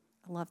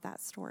 I love that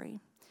story.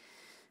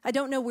 I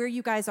don't know where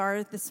you guys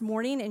are this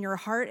morning in your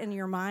heart and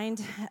your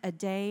mind a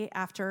day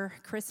after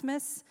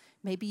Christmas.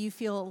 Maybe you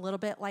feel a little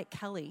bit like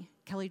Kelly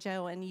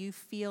Jo, and you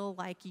feel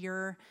like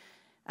you're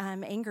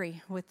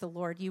angry with the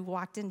Lord. You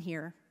walked in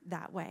here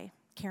that way,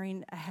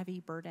 carrying a heavy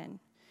burden.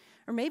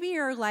 Or maybe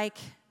you're like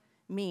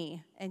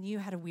me, and you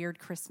had a weird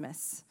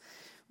Christmas.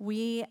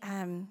 We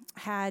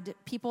had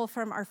people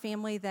from our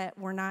family that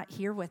were not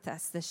here with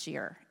us this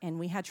year, and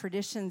we had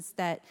traditions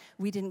that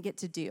we didn't get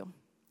to do.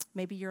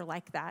 Maybe you're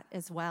like that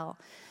as well.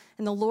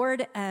 And the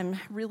Lord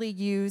really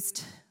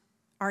used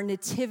our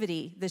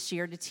nativity this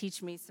year to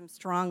teach me some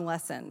strong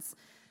lessons.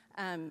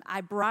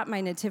 I brought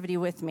my nativity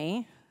with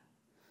me.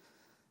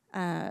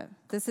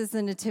 This is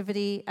the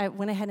nativity. I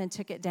went ahead and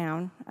took it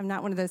down. I'm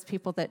not one of those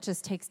people that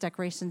just takes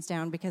decorations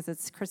down because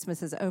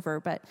Christmas is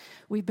over, but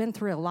we've been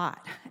through a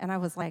lot, and I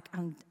was like,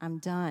 I'm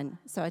done.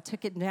 So I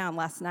took it down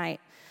last night.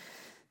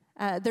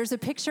 There's a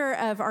picture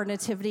of our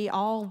nativity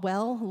all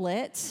well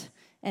lit,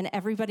 and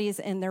everybody's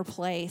in their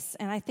place.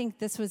 And I think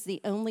this was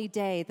the only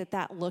day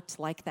that looked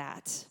like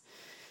that.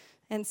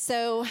 And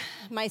so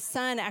my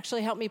son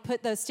actually helped me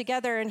put those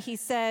together, and he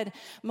said,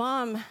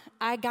 Mom,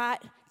 I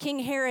got King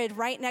Herod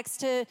right next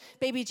to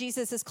baby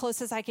Jesus as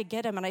close as I could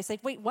get him. And I said,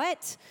 wait,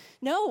 what?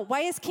 No, why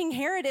is King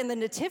Herod in the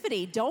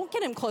nativity? Don't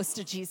get him close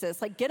to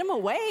Jesus. Like, get him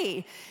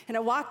away. And I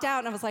walked out,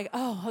 and I was like,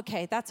 oh,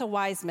 okay, that's a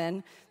wise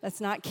man.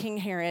 That's not King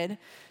Herod.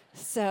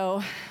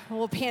 So a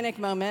little panic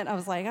moment. I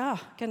was like, oh,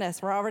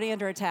 goodness, we're already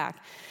under attack.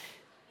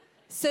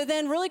 So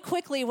then really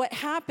quickly what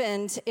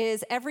happened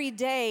is every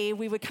day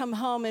we would come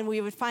home and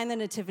we would find the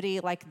nativity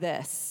like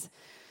this.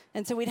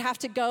 And so we'd have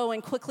to go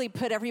and quickly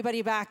put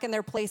everybody back in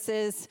their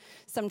places.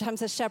 Sometimes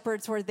the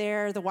shepherds were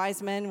there. The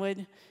wise men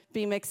would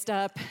be mixed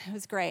up. It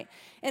was great.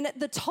 And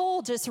the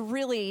toll just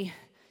really,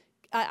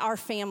 our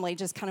family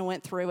just kind of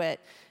went through it.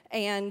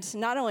 And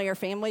not only our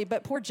family,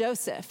 but poor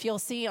Joseph. You'll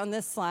see on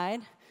this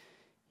slide.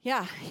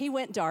 Yeah, he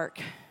went dark.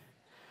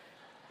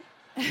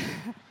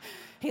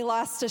 He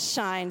lost his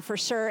shine for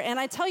sure. And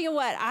I tell you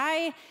what,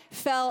 I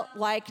felt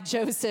like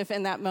Joseph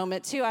in that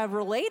moment too. I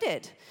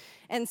related.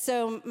 And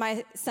so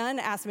my son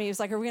asked me, he was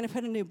like, are we going to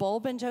put a new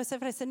bulb in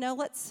Joseph? And I said, no,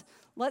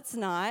 let's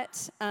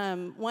not.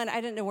 One, I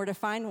didn't know where to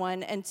find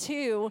one. And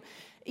two,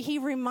 he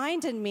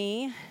reminded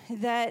me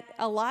that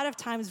a lot of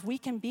times we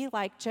can be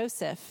like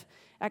Joseph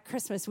at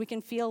Christmas. We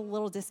can feel a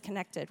little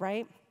disconnected,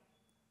 right?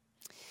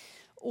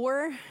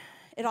 Or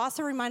it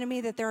also reminded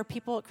me that there are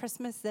people at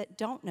Christmas that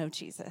don't know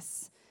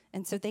Jesus,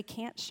 and so they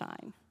can't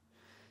shine.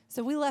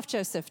 So we left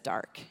Joseph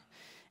dark.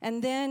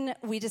 And then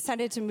we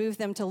decided to move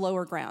them to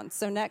lower ground.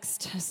 So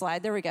next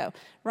slide, there we go.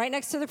 Right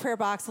next to the prayer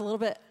box, a little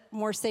bit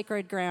more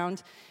sacred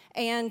ground.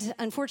 And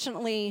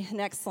unfortunately,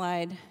 next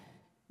slide,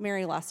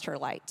 Mary lost her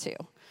light too.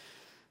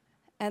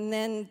 And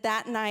then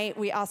that night,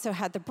 we also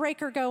had the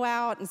breaker go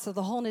out, and so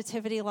the whole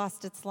nativity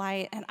lost its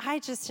light, and I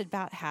just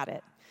about had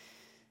it.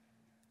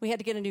 We had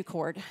to get a new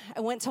cord. I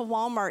went to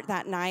Walmart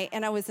that night,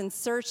 and I was in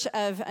search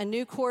of a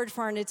new cord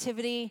for our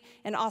nativity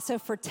and also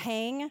for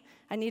Tang.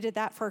 I needed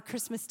that for a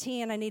Christmas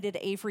tea, and I needed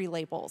Avery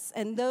labels,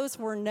 and those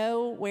were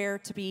nowhere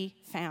to be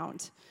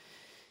found.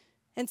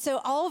 And so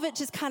all of it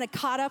just kind of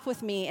caught up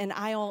with me in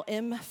aisle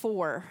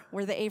M4,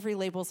 where the Avery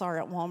labels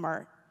are at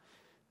Walmart.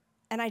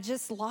 And I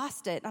just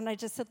lost it, and I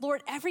just said,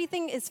 Lord,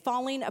 everything is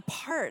falling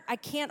apart. I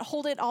can't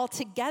hold it all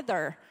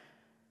together.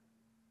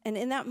 And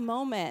in that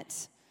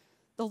moment,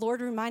 the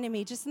Lord reminded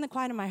me, just in the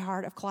quiet of my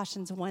heart, of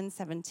Colossians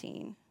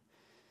 1:17,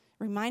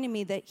 reminding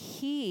me that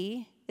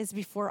He is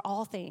before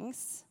all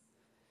things,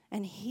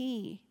 and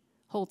He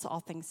holds all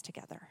things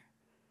together.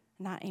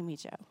 Not Amy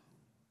Jo,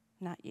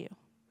 not you.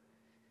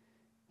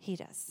 He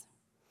does.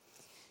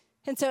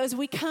 And so as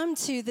we come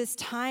to this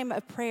time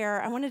of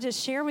prayer, I wanted to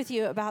share with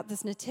you about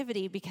this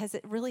nativity because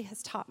it really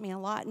has taught me a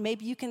lot. And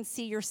maybe you can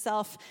see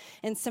yourself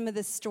in some of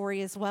this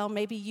story as well.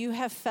 Maybe you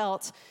have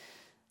felt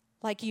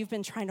like you've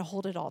been trying to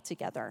hold it all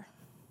together.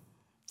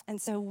 And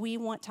so we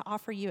want to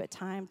offer you a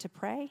time to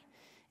pray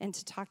and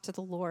to talk to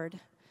the Lord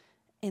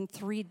in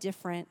 3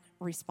 different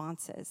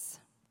responses.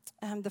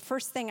 The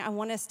first thing I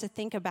want us to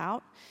think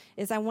about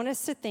is I want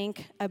us to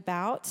think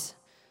about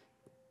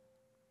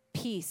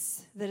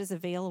peace that is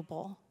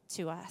available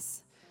to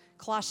us.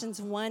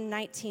 Colossians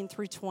 1:19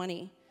 through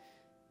 20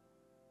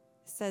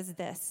 says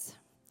this,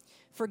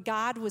 "For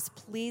God was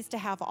pleased to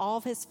have all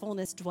of His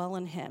fullness dwell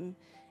in Him,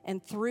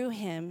 and through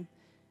Him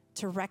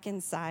to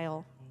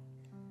reconcile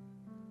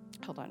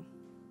Hold on.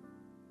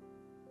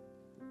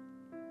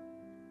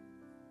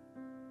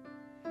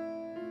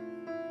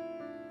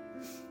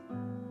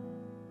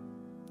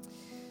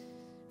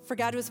 For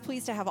God was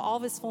pleased to have all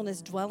of his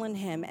fullness dwell in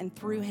him, and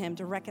through him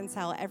to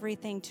reconcile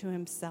everything to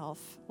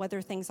himself,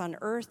 whether things on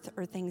earth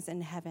or things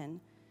in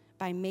heaven,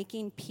 by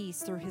making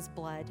peace through his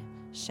blood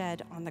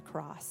shed on the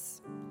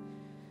cross.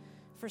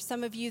 For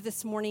some of you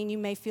this morning, you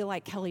may feel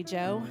like Kelly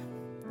Jo,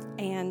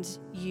 and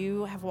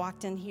you have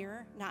walked in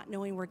here not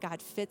knowing where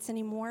God fits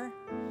anymore,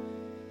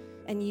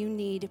 and you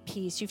need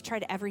peace. You've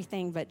tried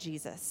everything but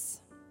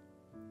Jesus.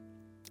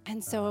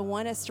 And so I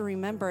want us to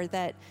remember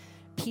that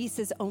peace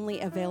is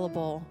only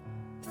available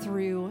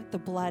through the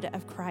blood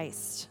of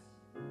Christ,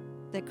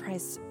 that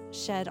Christ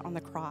shed on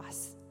the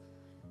cross.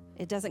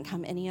 It doesn't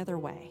come any other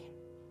way.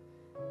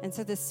 And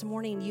so this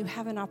morning, you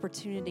have an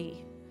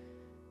opportunity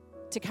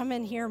to come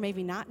in here,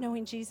 maybe not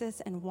knowing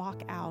Jesus, and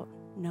walk out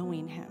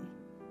knowing him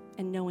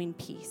and knowing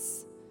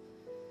peace.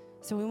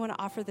 So we want to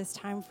offer this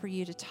time for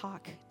you to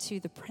talk to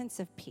the Prince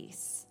of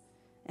Peace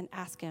and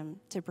ask him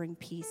to bring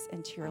peace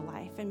into your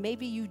life. And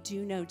maybe you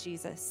do know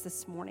Jesus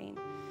this morning,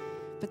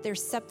 but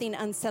there's something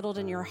unsettled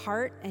in your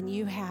heart and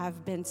you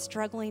have been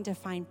struggling to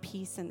find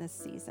peace in this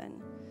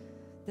season.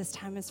 This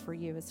time is for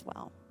you as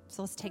well.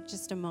 So let's take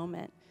just a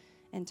moment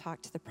and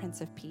talk to the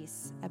Prince of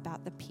Peace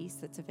about the peace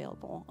that's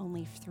available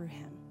only through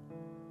him.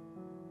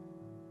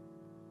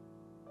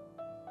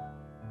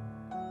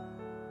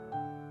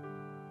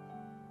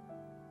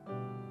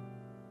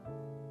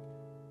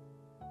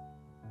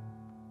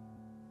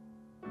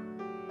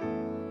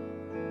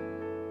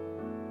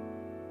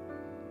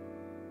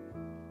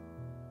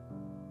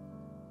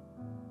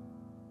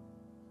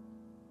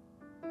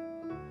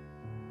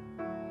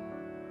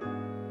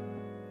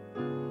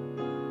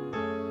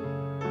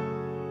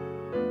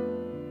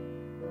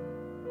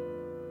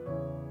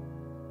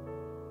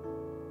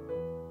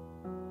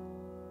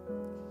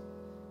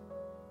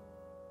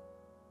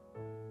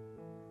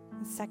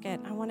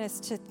 Second, I want us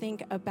to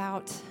think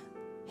about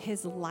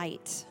his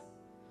light.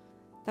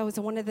 That was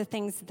one of the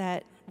things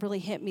that really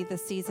hit me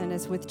this season,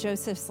 is with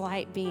Joseph's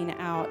light being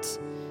out,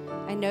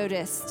 I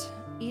noticed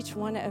each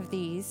one of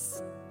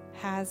these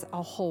has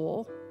a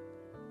hole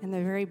in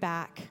the very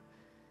back.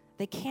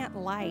 They can't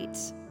light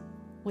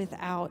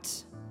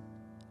without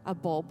a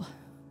bulb.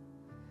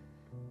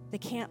 They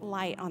can't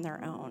light on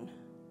their own.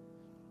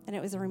 And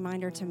it was a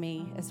reminder to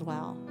me as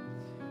well.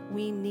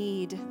 We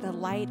need the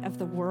light of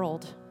the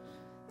world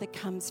that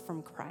comes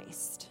from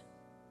Christ.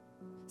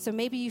 So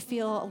maybe you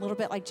feel a little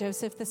bit like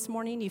Joseph this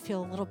morning. You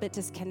feel a little bit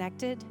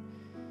disconnected,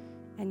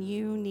 and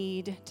you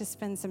need to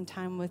spend some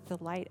time with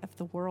the light of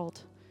the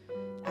world,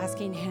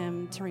 asking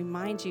him to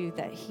remind you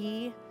that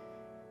he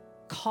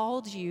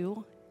called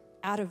you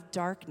out of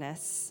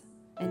darkness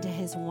into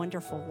his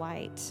wonderful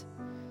light.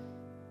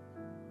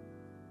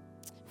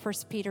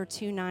 1 Peter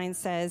 2:9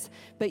 says,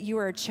 "But you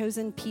are a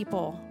chosen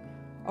people,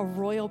 a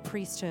royal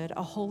priesthood,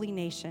 a holy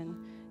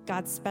nation,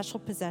 God's special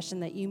possession,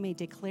 that you may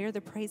declare the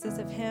praises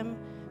of him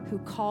who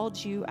called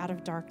you out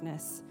of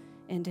darkness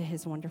into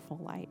his wonderful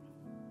light."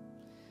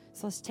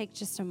 So let's take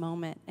just a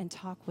moment and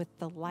talk with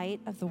the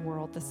light of the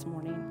world this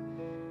morning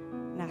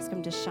and ask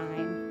him to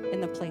shine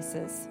in the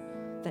places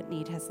that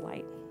need his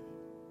light.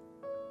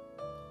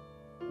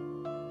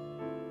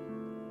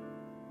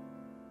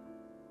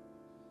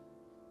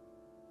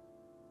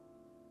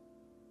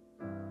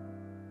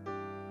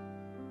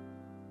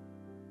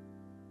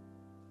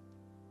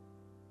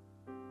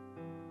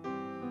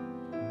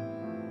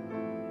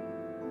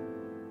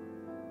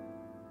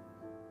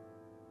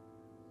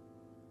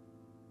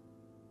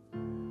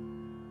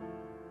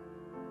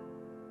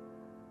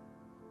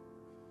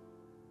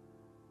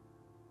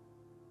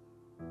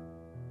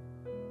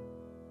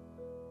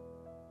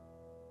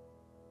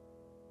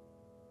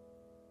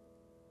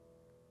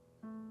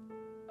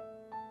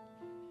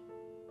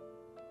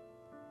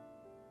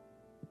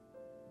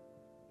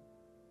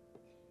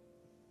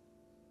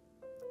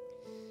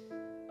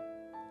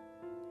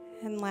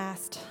 And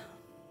last,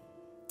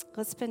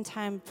 let's spend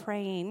time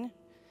praying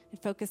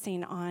and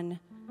focusing on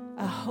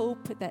a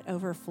hope that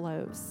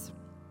overflows.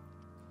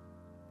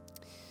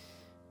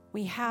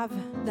 We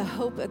have the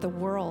hope of the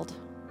world.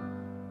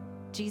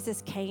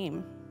 Jesus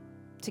came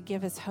to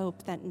give us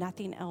hope that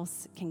nothing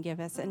else can give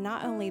us. And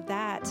not only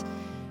that,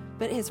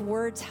 but his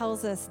word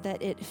tells us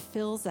that it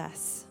fills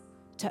us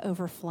to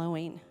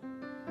overflowing.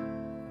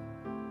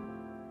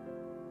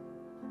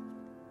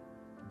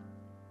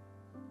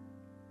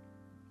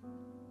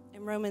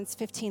 In Romans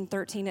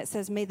 15:13, it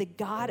says, "May the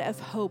God of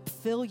hope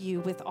fill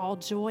you with all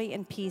joy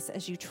and peace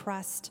as you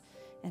trust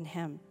in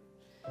him,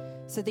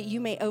 so that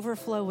you may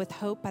overflow with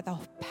hope by the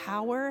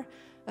power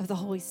of the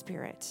Holy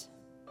Spirit."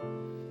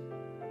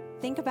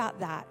 Think about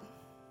that.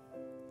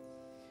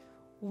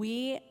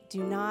 We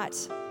do not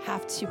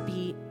have to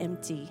be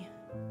empty.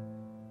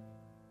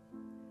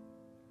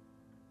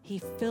 He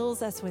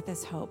fills us with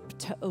his hope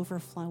to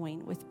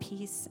overflowing with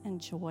peace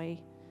and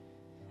joy.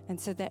 And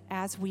so that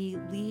as we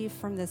leave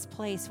from this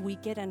place, we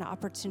get an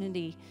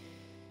opportunity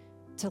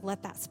to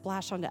let that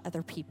splash onto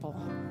other people.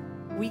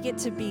 We get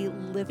to be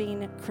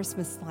living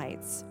Christmas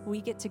lights.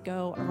 We get to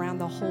go around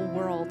the whole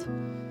world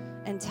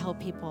and tell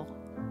people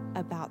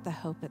about the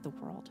hope of the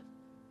world.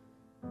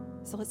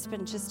 So let's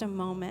spend just a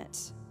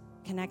moment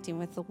connecting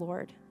with the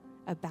Lord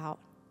about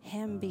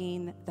him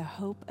being the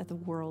hope of the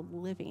world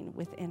living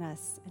within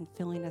us and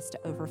filling us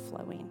to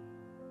overflowing.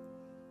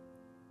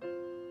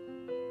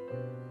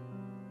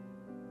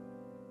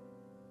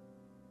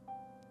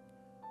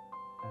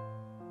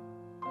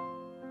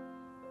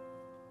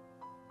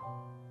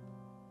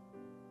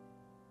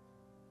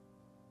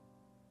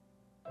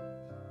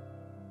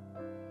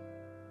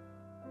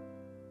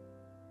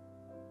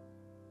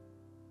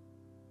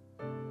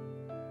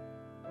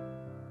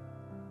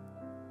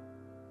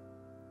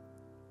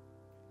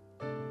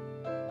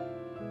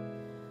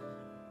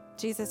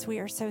 Jesus, we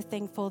are so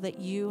thankful that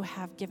you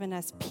have given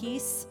us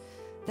peace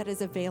that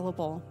is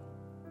available.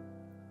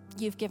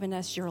 You've given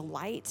us your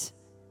light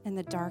in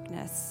the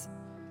darkness,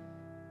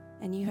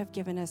 and you have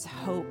given us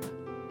hope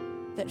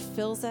that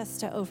fills us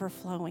to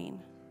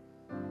overflowing.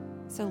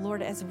 So,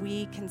 Lord, as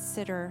we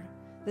consider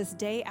this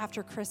day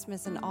after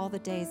Christmas and all the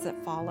days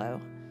that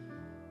follow,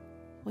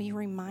 will you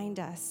remind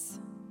us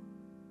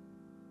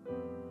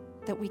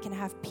that we can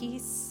have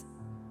peace,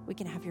 we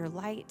can have your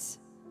light,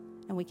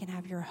 and we can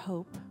have your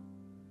hope,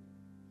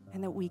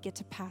 and that we get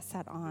to pass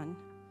that on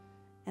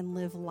and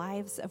live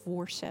lives of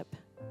worship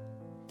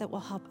that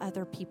will help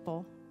other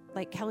people,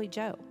 like Kelly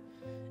Joe,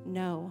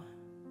 know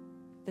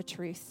the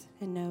truth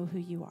and know who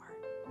you are.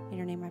 In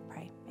your name I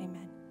pray,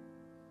 amen.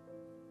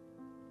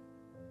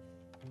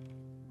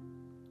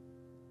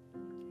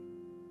 Thank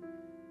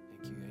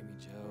you, Amy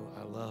Jo.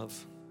 I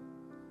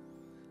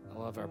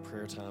love our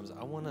prayer times.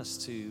 I want us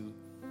to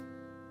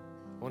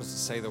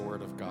say the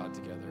word of God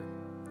together.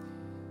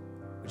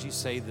 Would you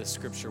say the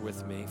scripture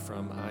with me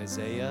from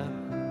Isaiah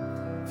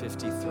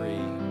 53,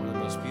 one of the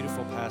most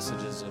beautiful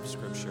passages of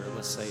scripture?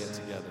 Let's say it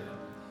together.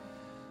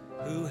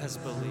 Who has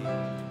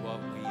believed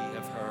what we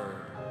have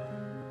heard,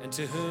 and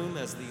to whom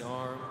has the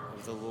arm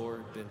of the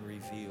Lord been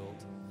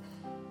revealed?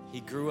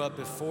 He grew up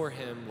before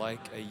him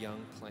like a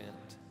young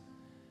plant,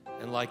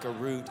 and like a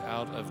root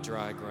out of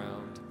dry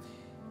ground.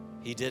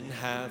 He didn't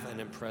have an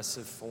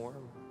impressive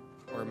form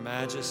or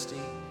majesty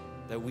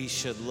that we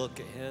should look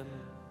at him,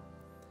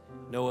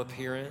 no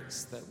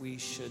appearance that we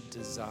should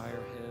desire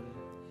him.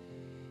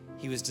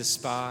 He was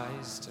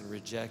despised and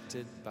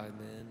rejected by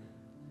men,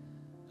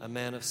 a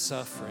man of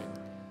suffering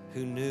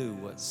who knew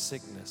what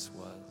sickness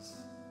was.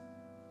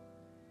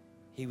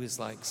 He was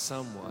like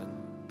someone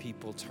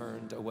people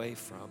turned away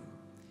from.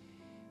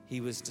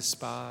 He was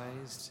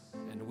despised,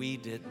 and we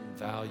didn't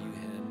value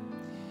him.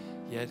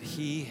 Yet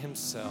he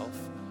himself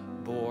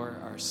bore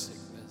our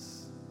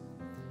sickness,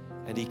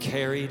 and he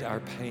carried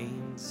our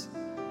pains.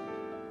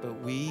 But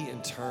we,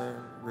 in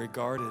turn,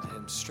 regarded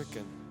him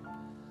stricken,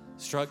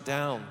 struck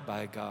down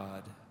by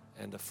God,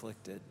 and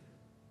afflicted.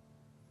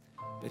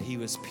 But he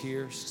was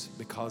pierced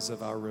because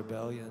of our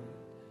rebellion,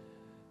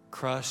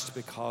 crushed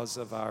because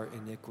of our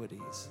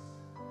iniquities.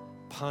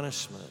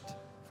 Punishment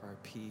for our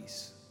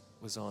peace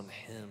was on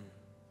him,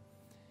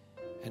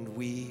 and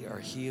we are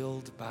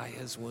healed by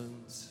his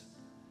wounds.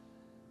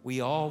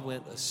 We all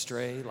went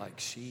astray like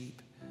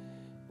sheep.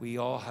 We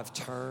all have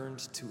turned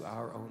to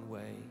our own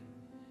way,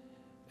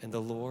 and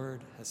the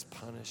Lord has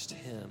punished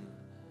him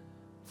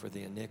for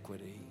the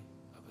iniquity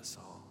of us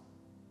all.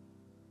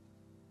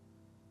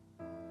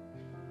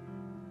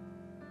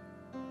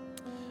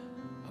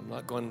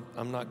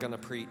 I'm not going to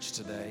preach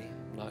today.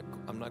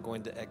 I'm not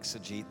going to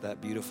exegete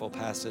that beautiful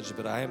passage,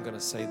 but I am going to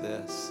say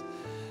this.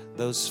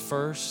 Those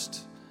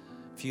first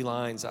few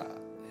lines,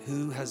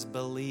 who has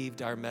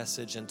believed our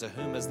message, and to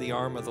whom has the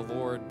arm of the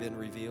Lord been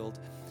revealed?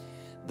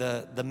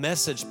 The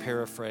Message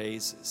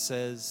paraphrase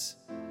says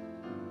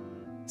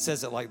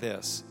it like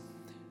this: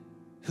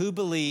 who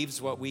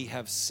believes what we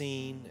have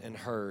seen and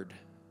heard?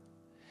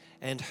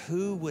 And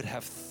who would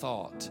have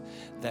thought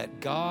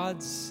that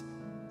God's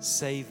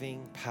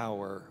saving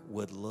power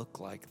would look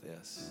like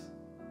this?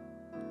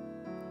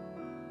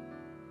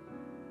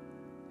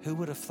 Who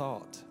would have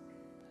thought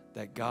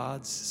that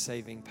God's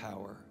saving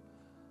power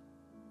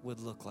would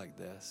look like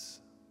this?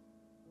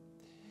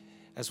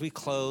 As we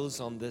close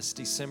on this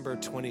December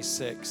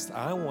 26th,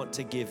 I want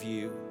to give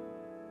you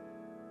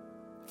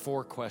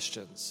 4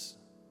 questions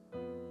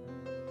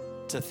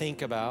to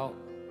think about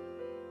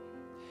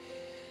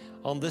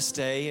on this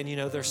day.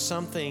 And there's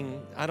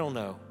something,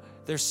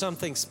 there's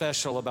something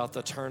special about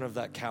the turn of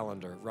that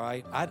calendar,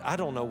 right? I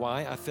don't know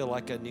why I feel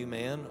like a new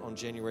man on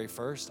January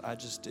 1st. I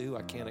just do.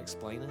 I can't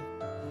explain it.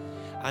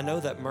 I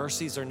know that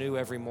mercies are new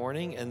every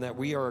morning and that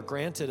we are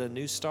granted a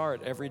new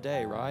start every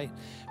day, right?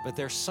 But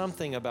there's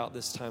something about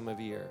this time of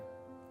year.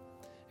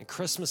 And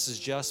Christmas is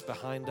just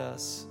behind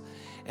us.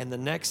 And the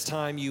next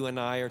time you and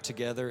I are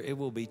together, it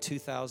will be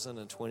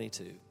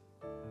 2022.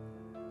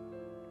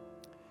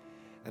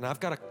 And I've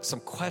got some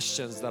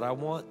questions that I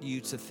want you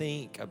to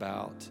think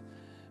about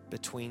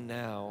between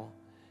now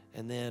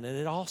and then. And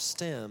it all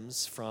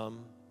stems from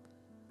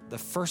the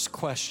first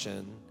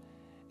question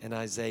in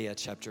Isaiah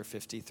chapter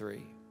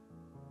 53.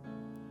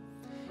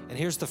 And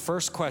here's the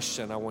first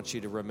question I want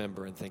you to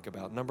remember and think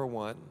about. Number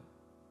one,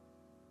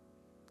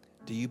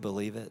 do you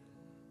believe it?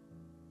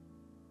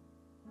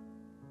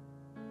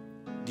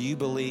 Do you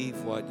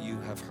believe what you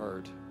have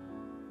heard?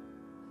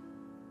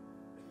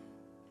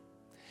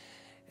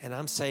 And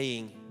I'm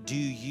saying, do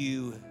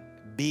you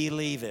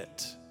believe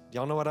it?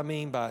 Y'all know what I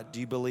mean by do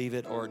you believe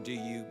it or do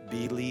you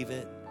believe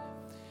it?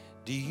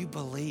 Do you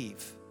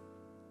believe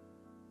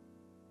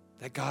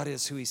that God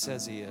is who He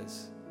says He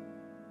is?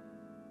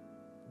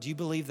 Do you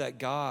believe that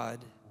God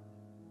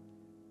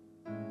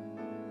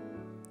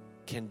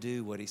can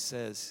do what He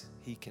says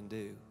He can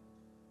do?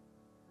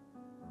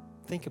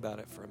 Think about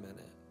it for a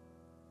minute.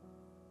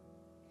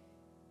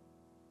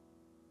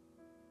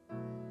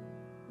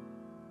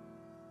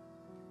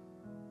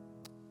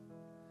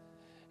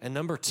 And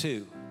number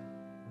two,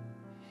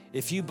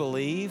 if you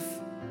believe,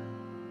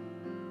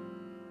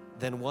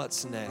 then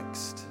what's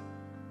next?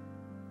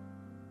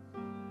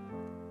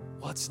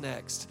 What's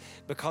next?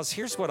 Because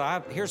here's what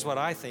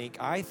I think.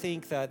 I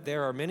think that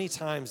there are many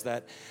times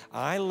that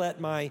I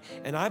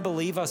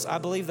believe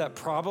that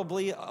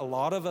probably a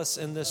lot of us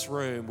in this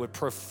room would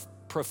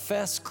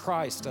profess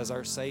Christ as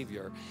our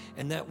Savior,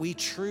 and that we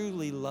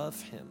truly love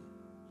Him.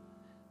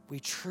 We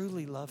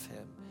truly love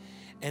Him.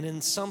 And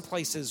in some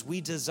places,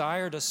 we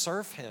desire to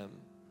serve Him.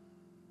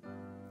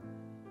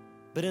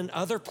 But in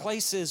other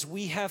places,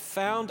 we have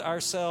found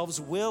ourselves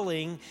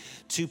willing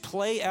to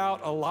play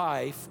out a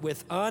life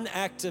with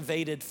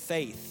unactivated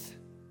faith.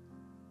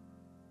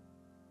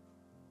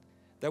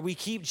 That we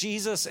keep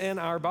Jesus in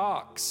our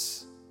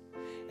box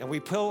and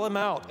we pull Him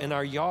out in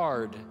our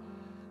yard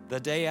the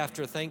day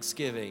after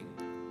Thanksgiving.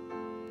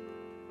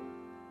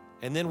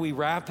 And then we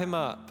wrap Him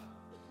up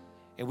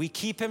and we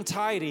keep Him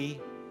tidy,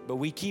 but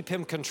we keep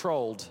Him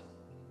controlled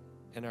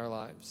in our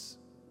lives.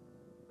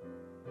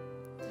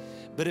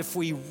 But if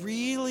we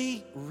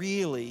really,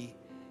 really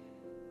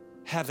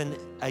have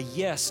a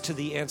yes to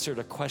the answer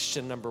to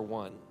question number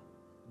one,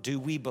 do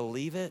we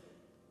believe it?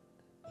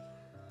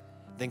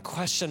 Then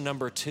question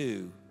number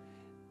two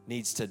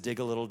needs to dig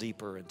a little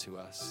deeper into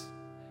us.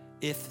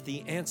 If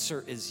the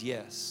answer is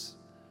yes,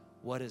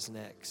 what is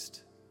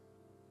next?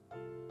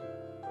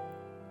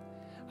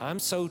 I'm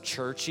so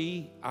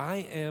churchy.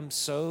 I am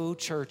so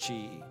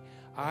churchy.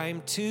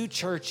 I'm too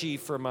churchy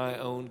for my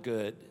own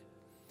good.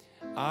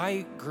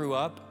 I grew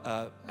up,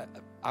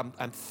 I'm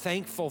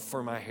thankful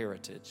for my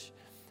heritage.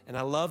 And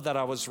I love that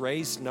I was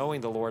raised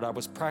knowing the Lord. I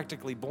was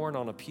practically born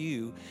on a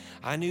pew.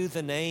 I knew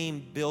the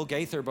name Bill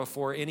Gaither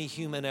before any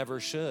human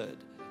ever should.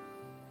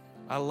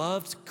 I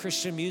loved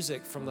Christian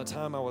music from the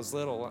time I was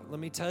little, let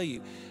me tell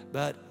you.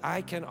 But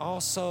I can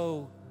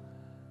also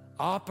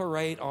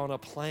operate on a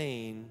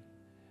plane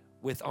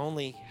with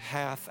only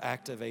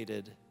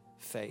half-activated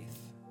faith.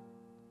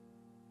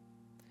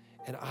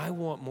 And I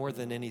want more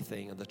than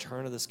anything in the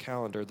turn of this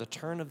calendar, the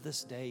turn of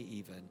this day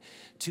even,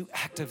 to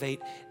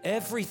activate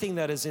everything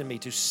that is in me,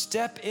 to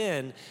step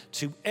in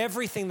to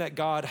everything that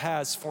God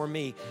has for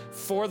me,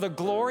 for the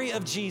glory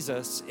of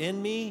Jesus in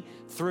me,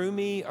 through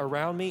me,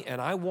 around me, and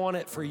I want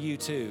it for you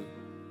too.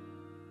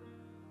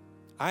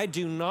 I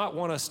do not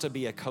want us to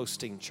be a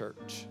coasting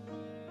church.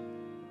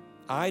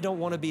 I don't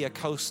want to be a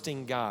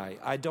coasting guy.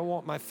 I don't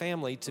want my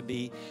family to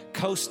be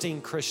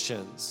coasting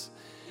Christians.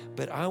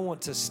 But I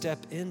want to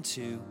step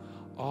into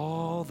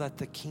all that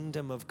the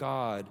kingdom of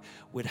God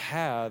would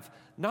have,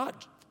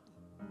 not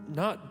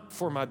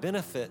for my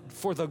benefit,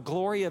 for the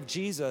glory of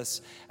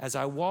Jesus as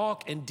I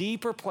walk in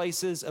deeper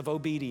places of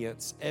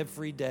obedience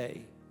every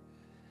day.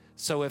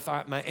 So if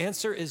my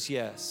answer is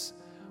yes,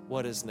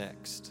 what is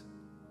next?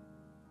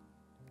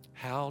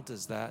 How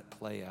does that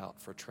play out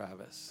for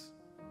Travis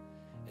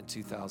in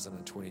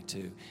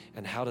 2022?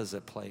 And how does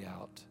it play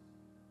out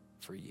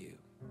for you?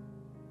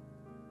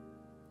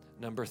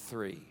 Number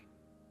 3,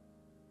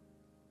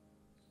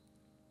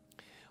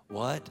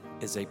 what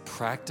is a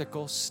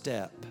practical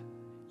step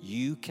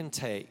you can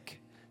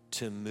take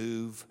to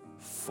move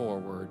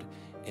forward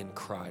in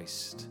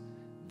Christ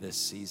this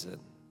season?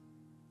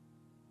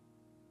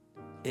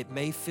 It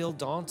may feel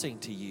daunting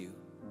to you.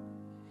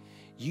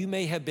 You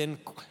may have been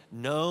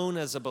known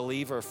as a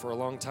believer for a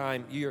long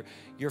time.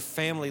 Your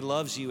family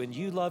loves you and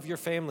you love your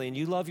family and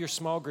you love your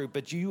small group,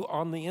 but you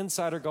on the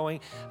inside are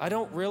going, I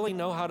don't really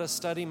know how to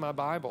study my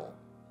Bible.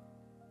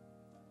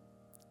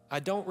 I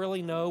don't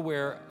really know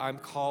where I'm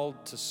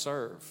called to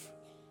serve.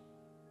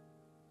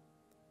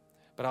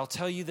 But I'll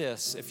tell you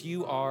this, if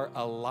you are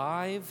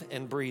alive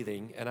and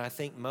breathing, and I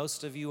think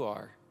most of you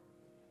are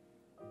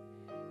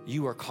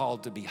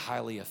called to be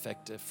highly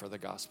effective for the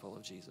gospel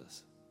of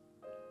Jesus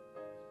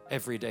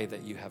every day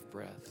that you have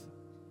breath.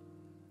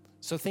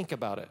 So think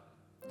about it.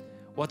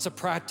 What's a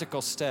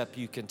practical step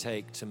you can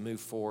take to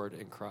move forward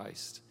in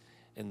Christ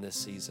in this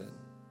season?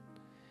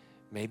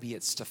 Maybe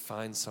it's to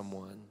find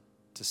someone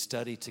to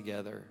study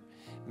together.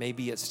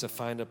 Maybe it's to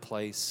find a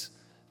place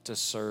to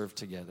serve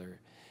together.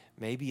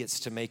 Maybe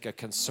it's to make a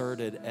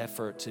concerted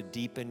effort to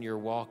deepen your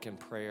walk in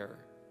prayer.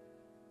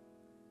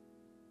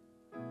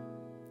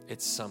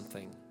 It's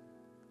something.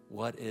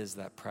 What is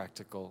that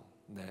practical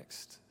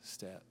next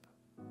step?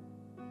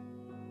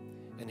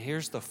 And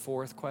here's the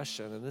fourth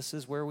question, and this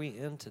is where we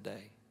end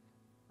today.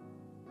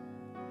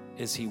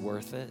 Is he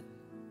worth it?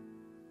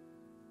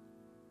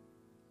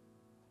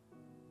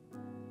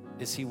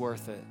 Is he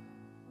worth it?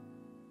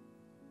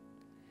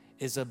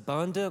 Is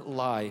abundant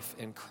life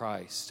in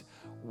Christ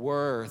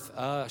worth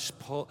us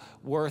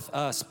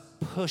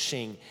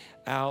pushing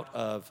out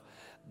of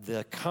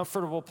the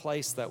comfortable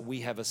place that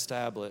we have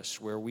established,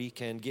 where we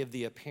can give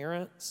the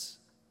appearance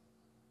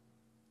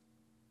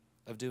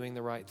of doing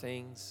the right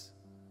things,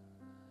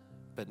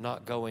 but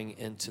not going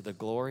into the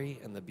glory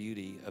and the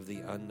beauty of the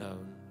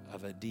unknown,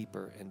 of a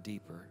deeper and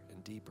deeper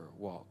and deeper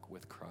walk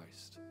with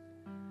Christ,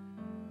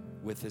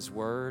 with his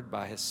word,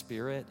 by his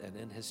Spirit, and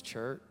in his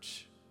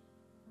church?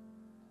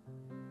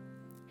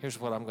 Here's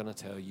what I'm going to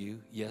tell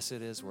you. Yes,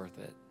 it is worth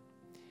it.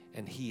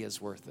 And he is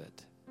worth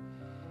it.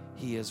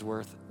 He is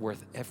worth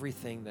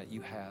everything that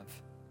you have.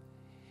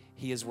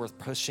 He is worth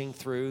pushing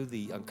through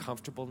the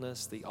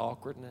uncomfortableness, the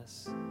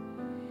awkwardness.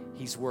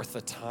 He's worth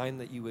the time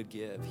that you would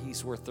give.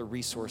 He's worth the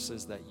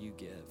resources that you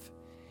give.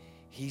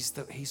 He's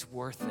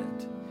worth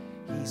it.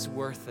 He's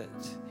worth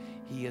it.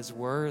 He is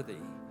worthy.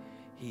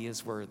 He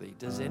is worthy.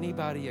 Does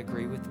anybody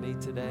agree with me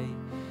today?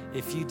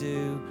 If you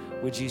do,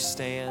 would you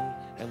stand,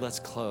 and let's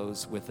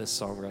close with this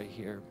song right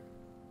here.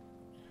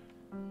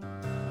 Do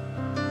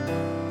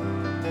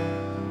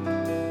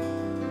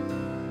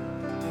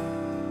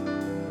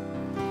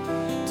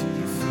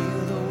you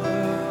feel the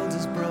world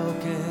is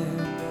broken?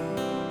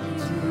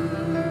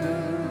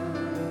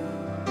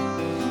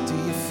 Do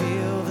you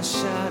feel the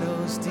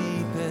shadows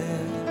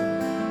deepen?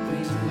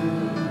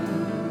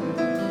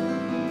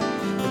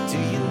 But do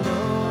you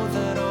know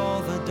that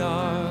all the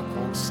dark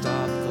won't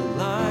stop the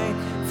light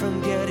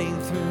from getting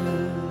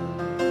through?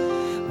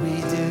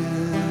 We do.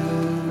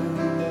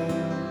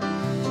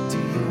 Do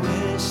you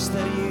wish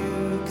that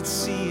you could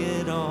see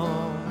it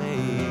all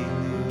made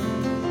new?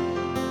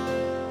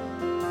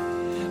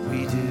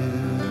 We do.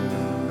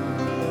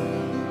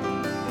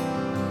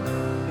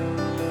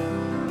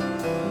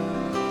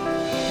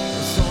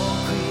 Is all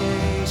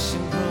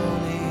creation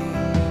groaning?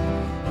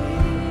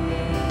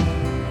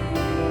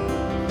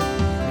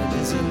 And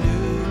is a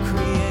new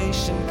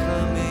creation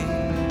coming?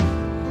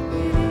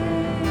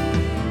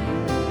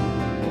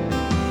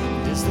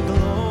 And is the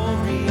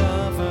glory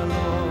of our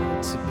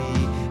Lord to be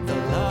the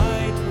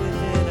light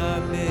within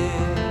our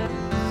midst?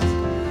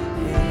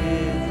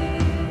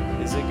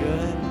 Is it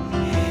good?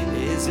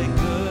 Is it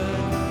good?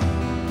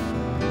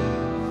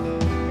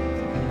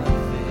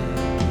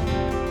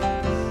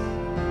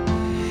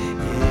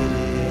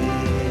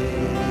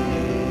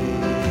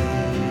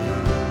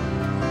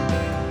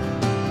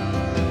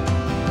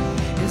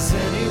 Is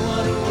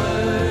anyone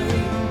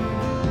worthy?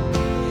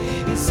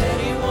 Is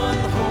anyone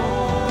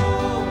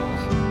whole?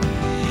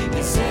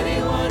 Is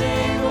anyone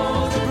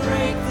able to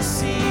break the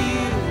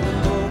seal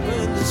and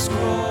open the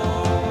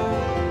scroll?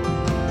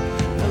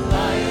 The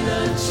Lion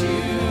of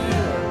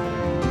Judah,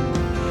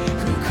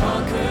 who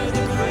conquered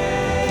the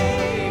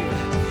grave.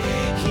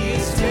 He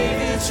is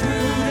David's root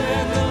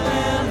and the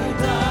Lamb who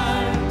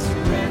died to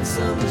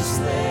ransom the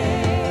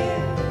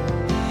slave.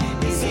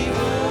 Is he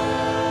worthy?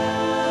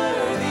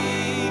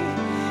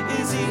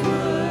 Is he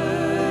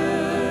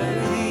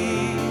worthy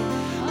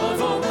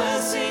of all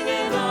blessing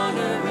and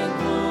honor and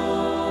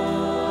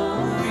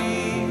glory?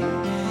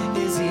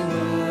 Is he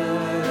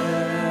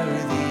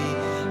worthy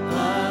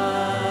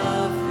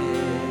of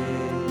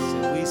it?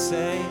 And we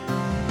say,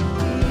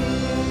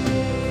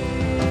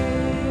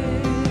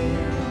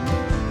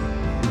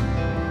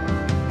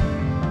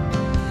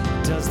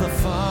 does the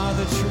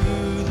Father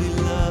truly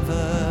love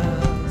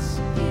us?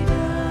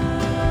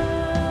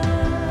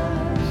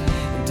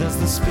 Does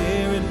the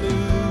Spirit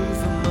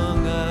move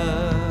among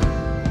us?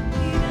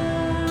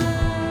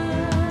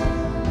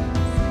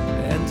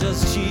 And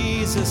does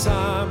Jesus,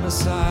 our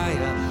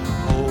Messiah,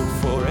 hold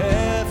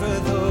forever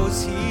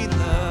those he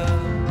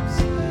loves?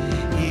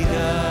 He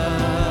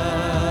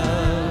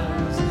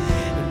does.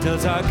 And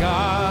does our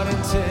God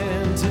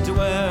intend to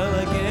dwell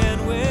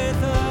again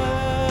with us?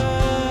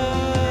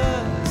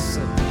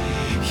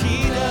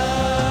 He does.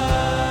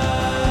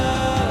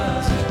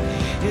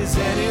 Is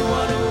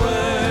anyone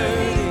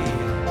worthy?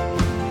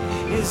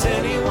 Is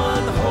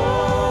anyone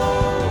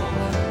whole?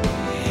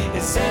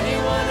 Is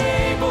anyone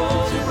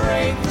able to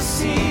break the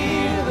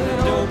seal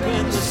and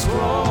open the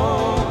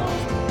scroll?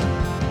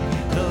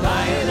 The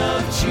Lion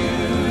of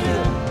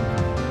Judah,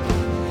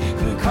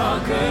 who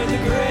conquered the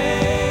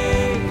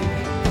grave.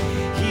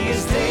 He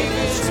is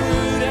David's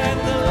root and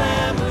the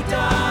Lamb who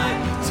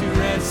died to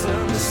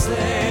ransom the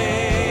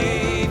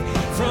slave.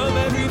 From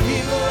every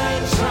people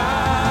and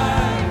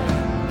tribe,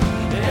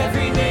 and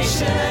every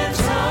nation and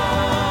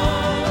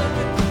tongue,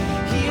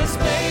 he has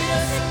made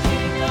us a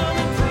kingdom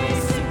and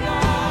priests of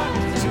God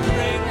to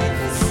reign with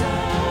the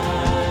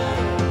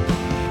Son.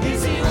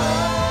 Is he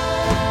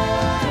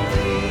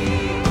worthy?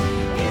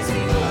 Is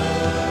he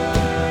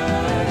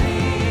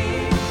worthy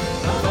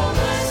of all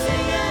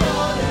blessing and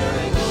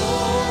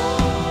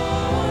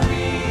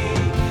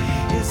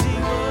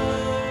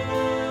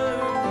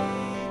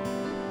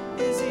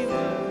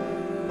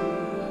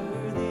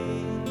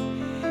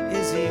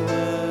Is he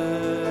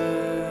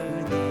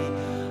worthy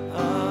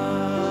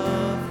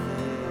of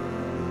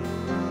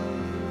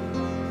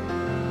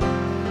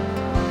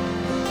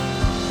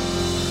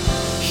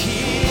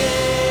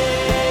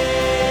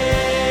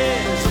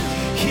thanks?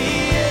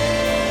 He is.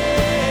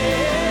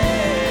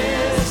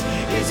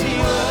 Is he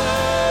worthy?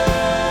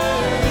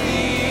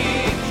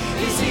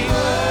 Is he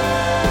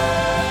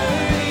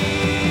worthy?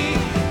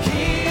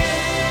 He is.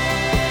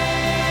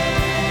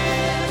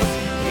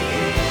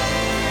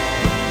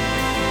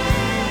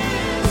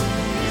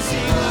 Is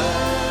he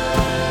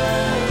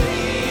worthy?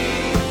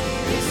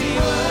 Is he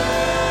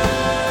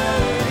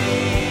worthy?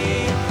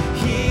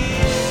 He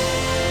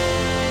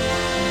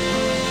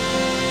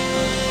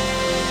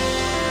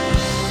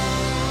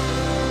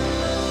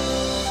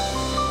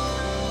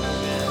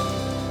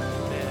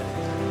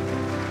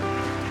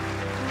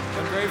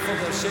I'm grateful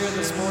to share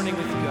this morning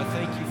with you. I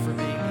thank you for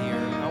being here.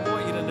 I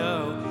want you to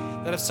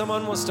know that if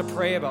someone wants to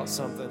pray about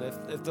something,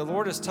 if the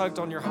Lord has tugged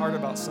on your heart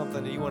about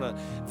something and you want to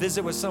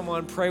visit with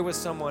someone, pray with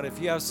someone, if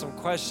you have some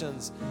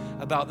questions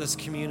about this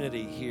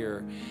community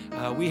here,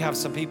 we have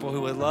some people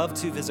who would love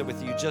to visit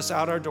with you just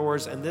out our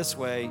doors and this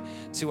way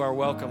to our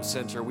welcome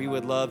center. We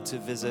would love to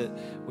visit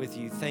with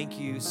you. Thank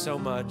you so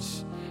much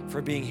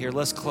for being here.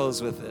 Let's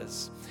close with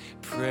this.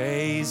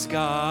 Praise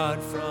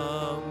God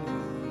from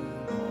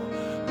whom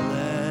all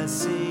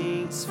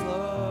blessings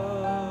flow.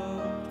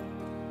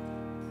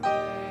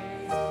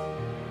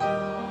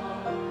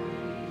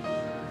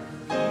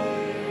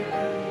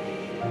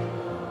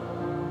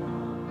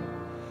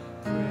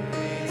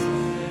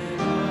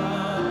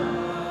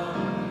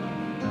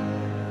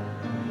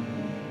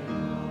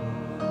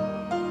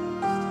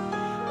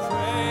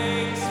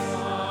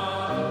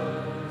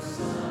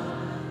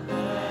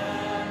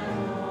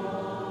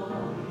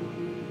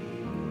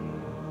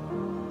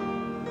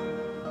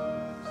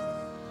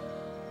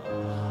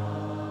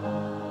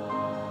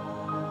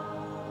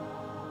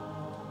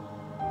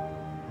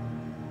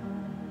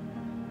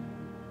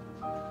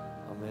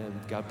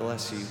 God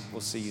bless you. We'll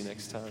see you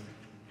next time.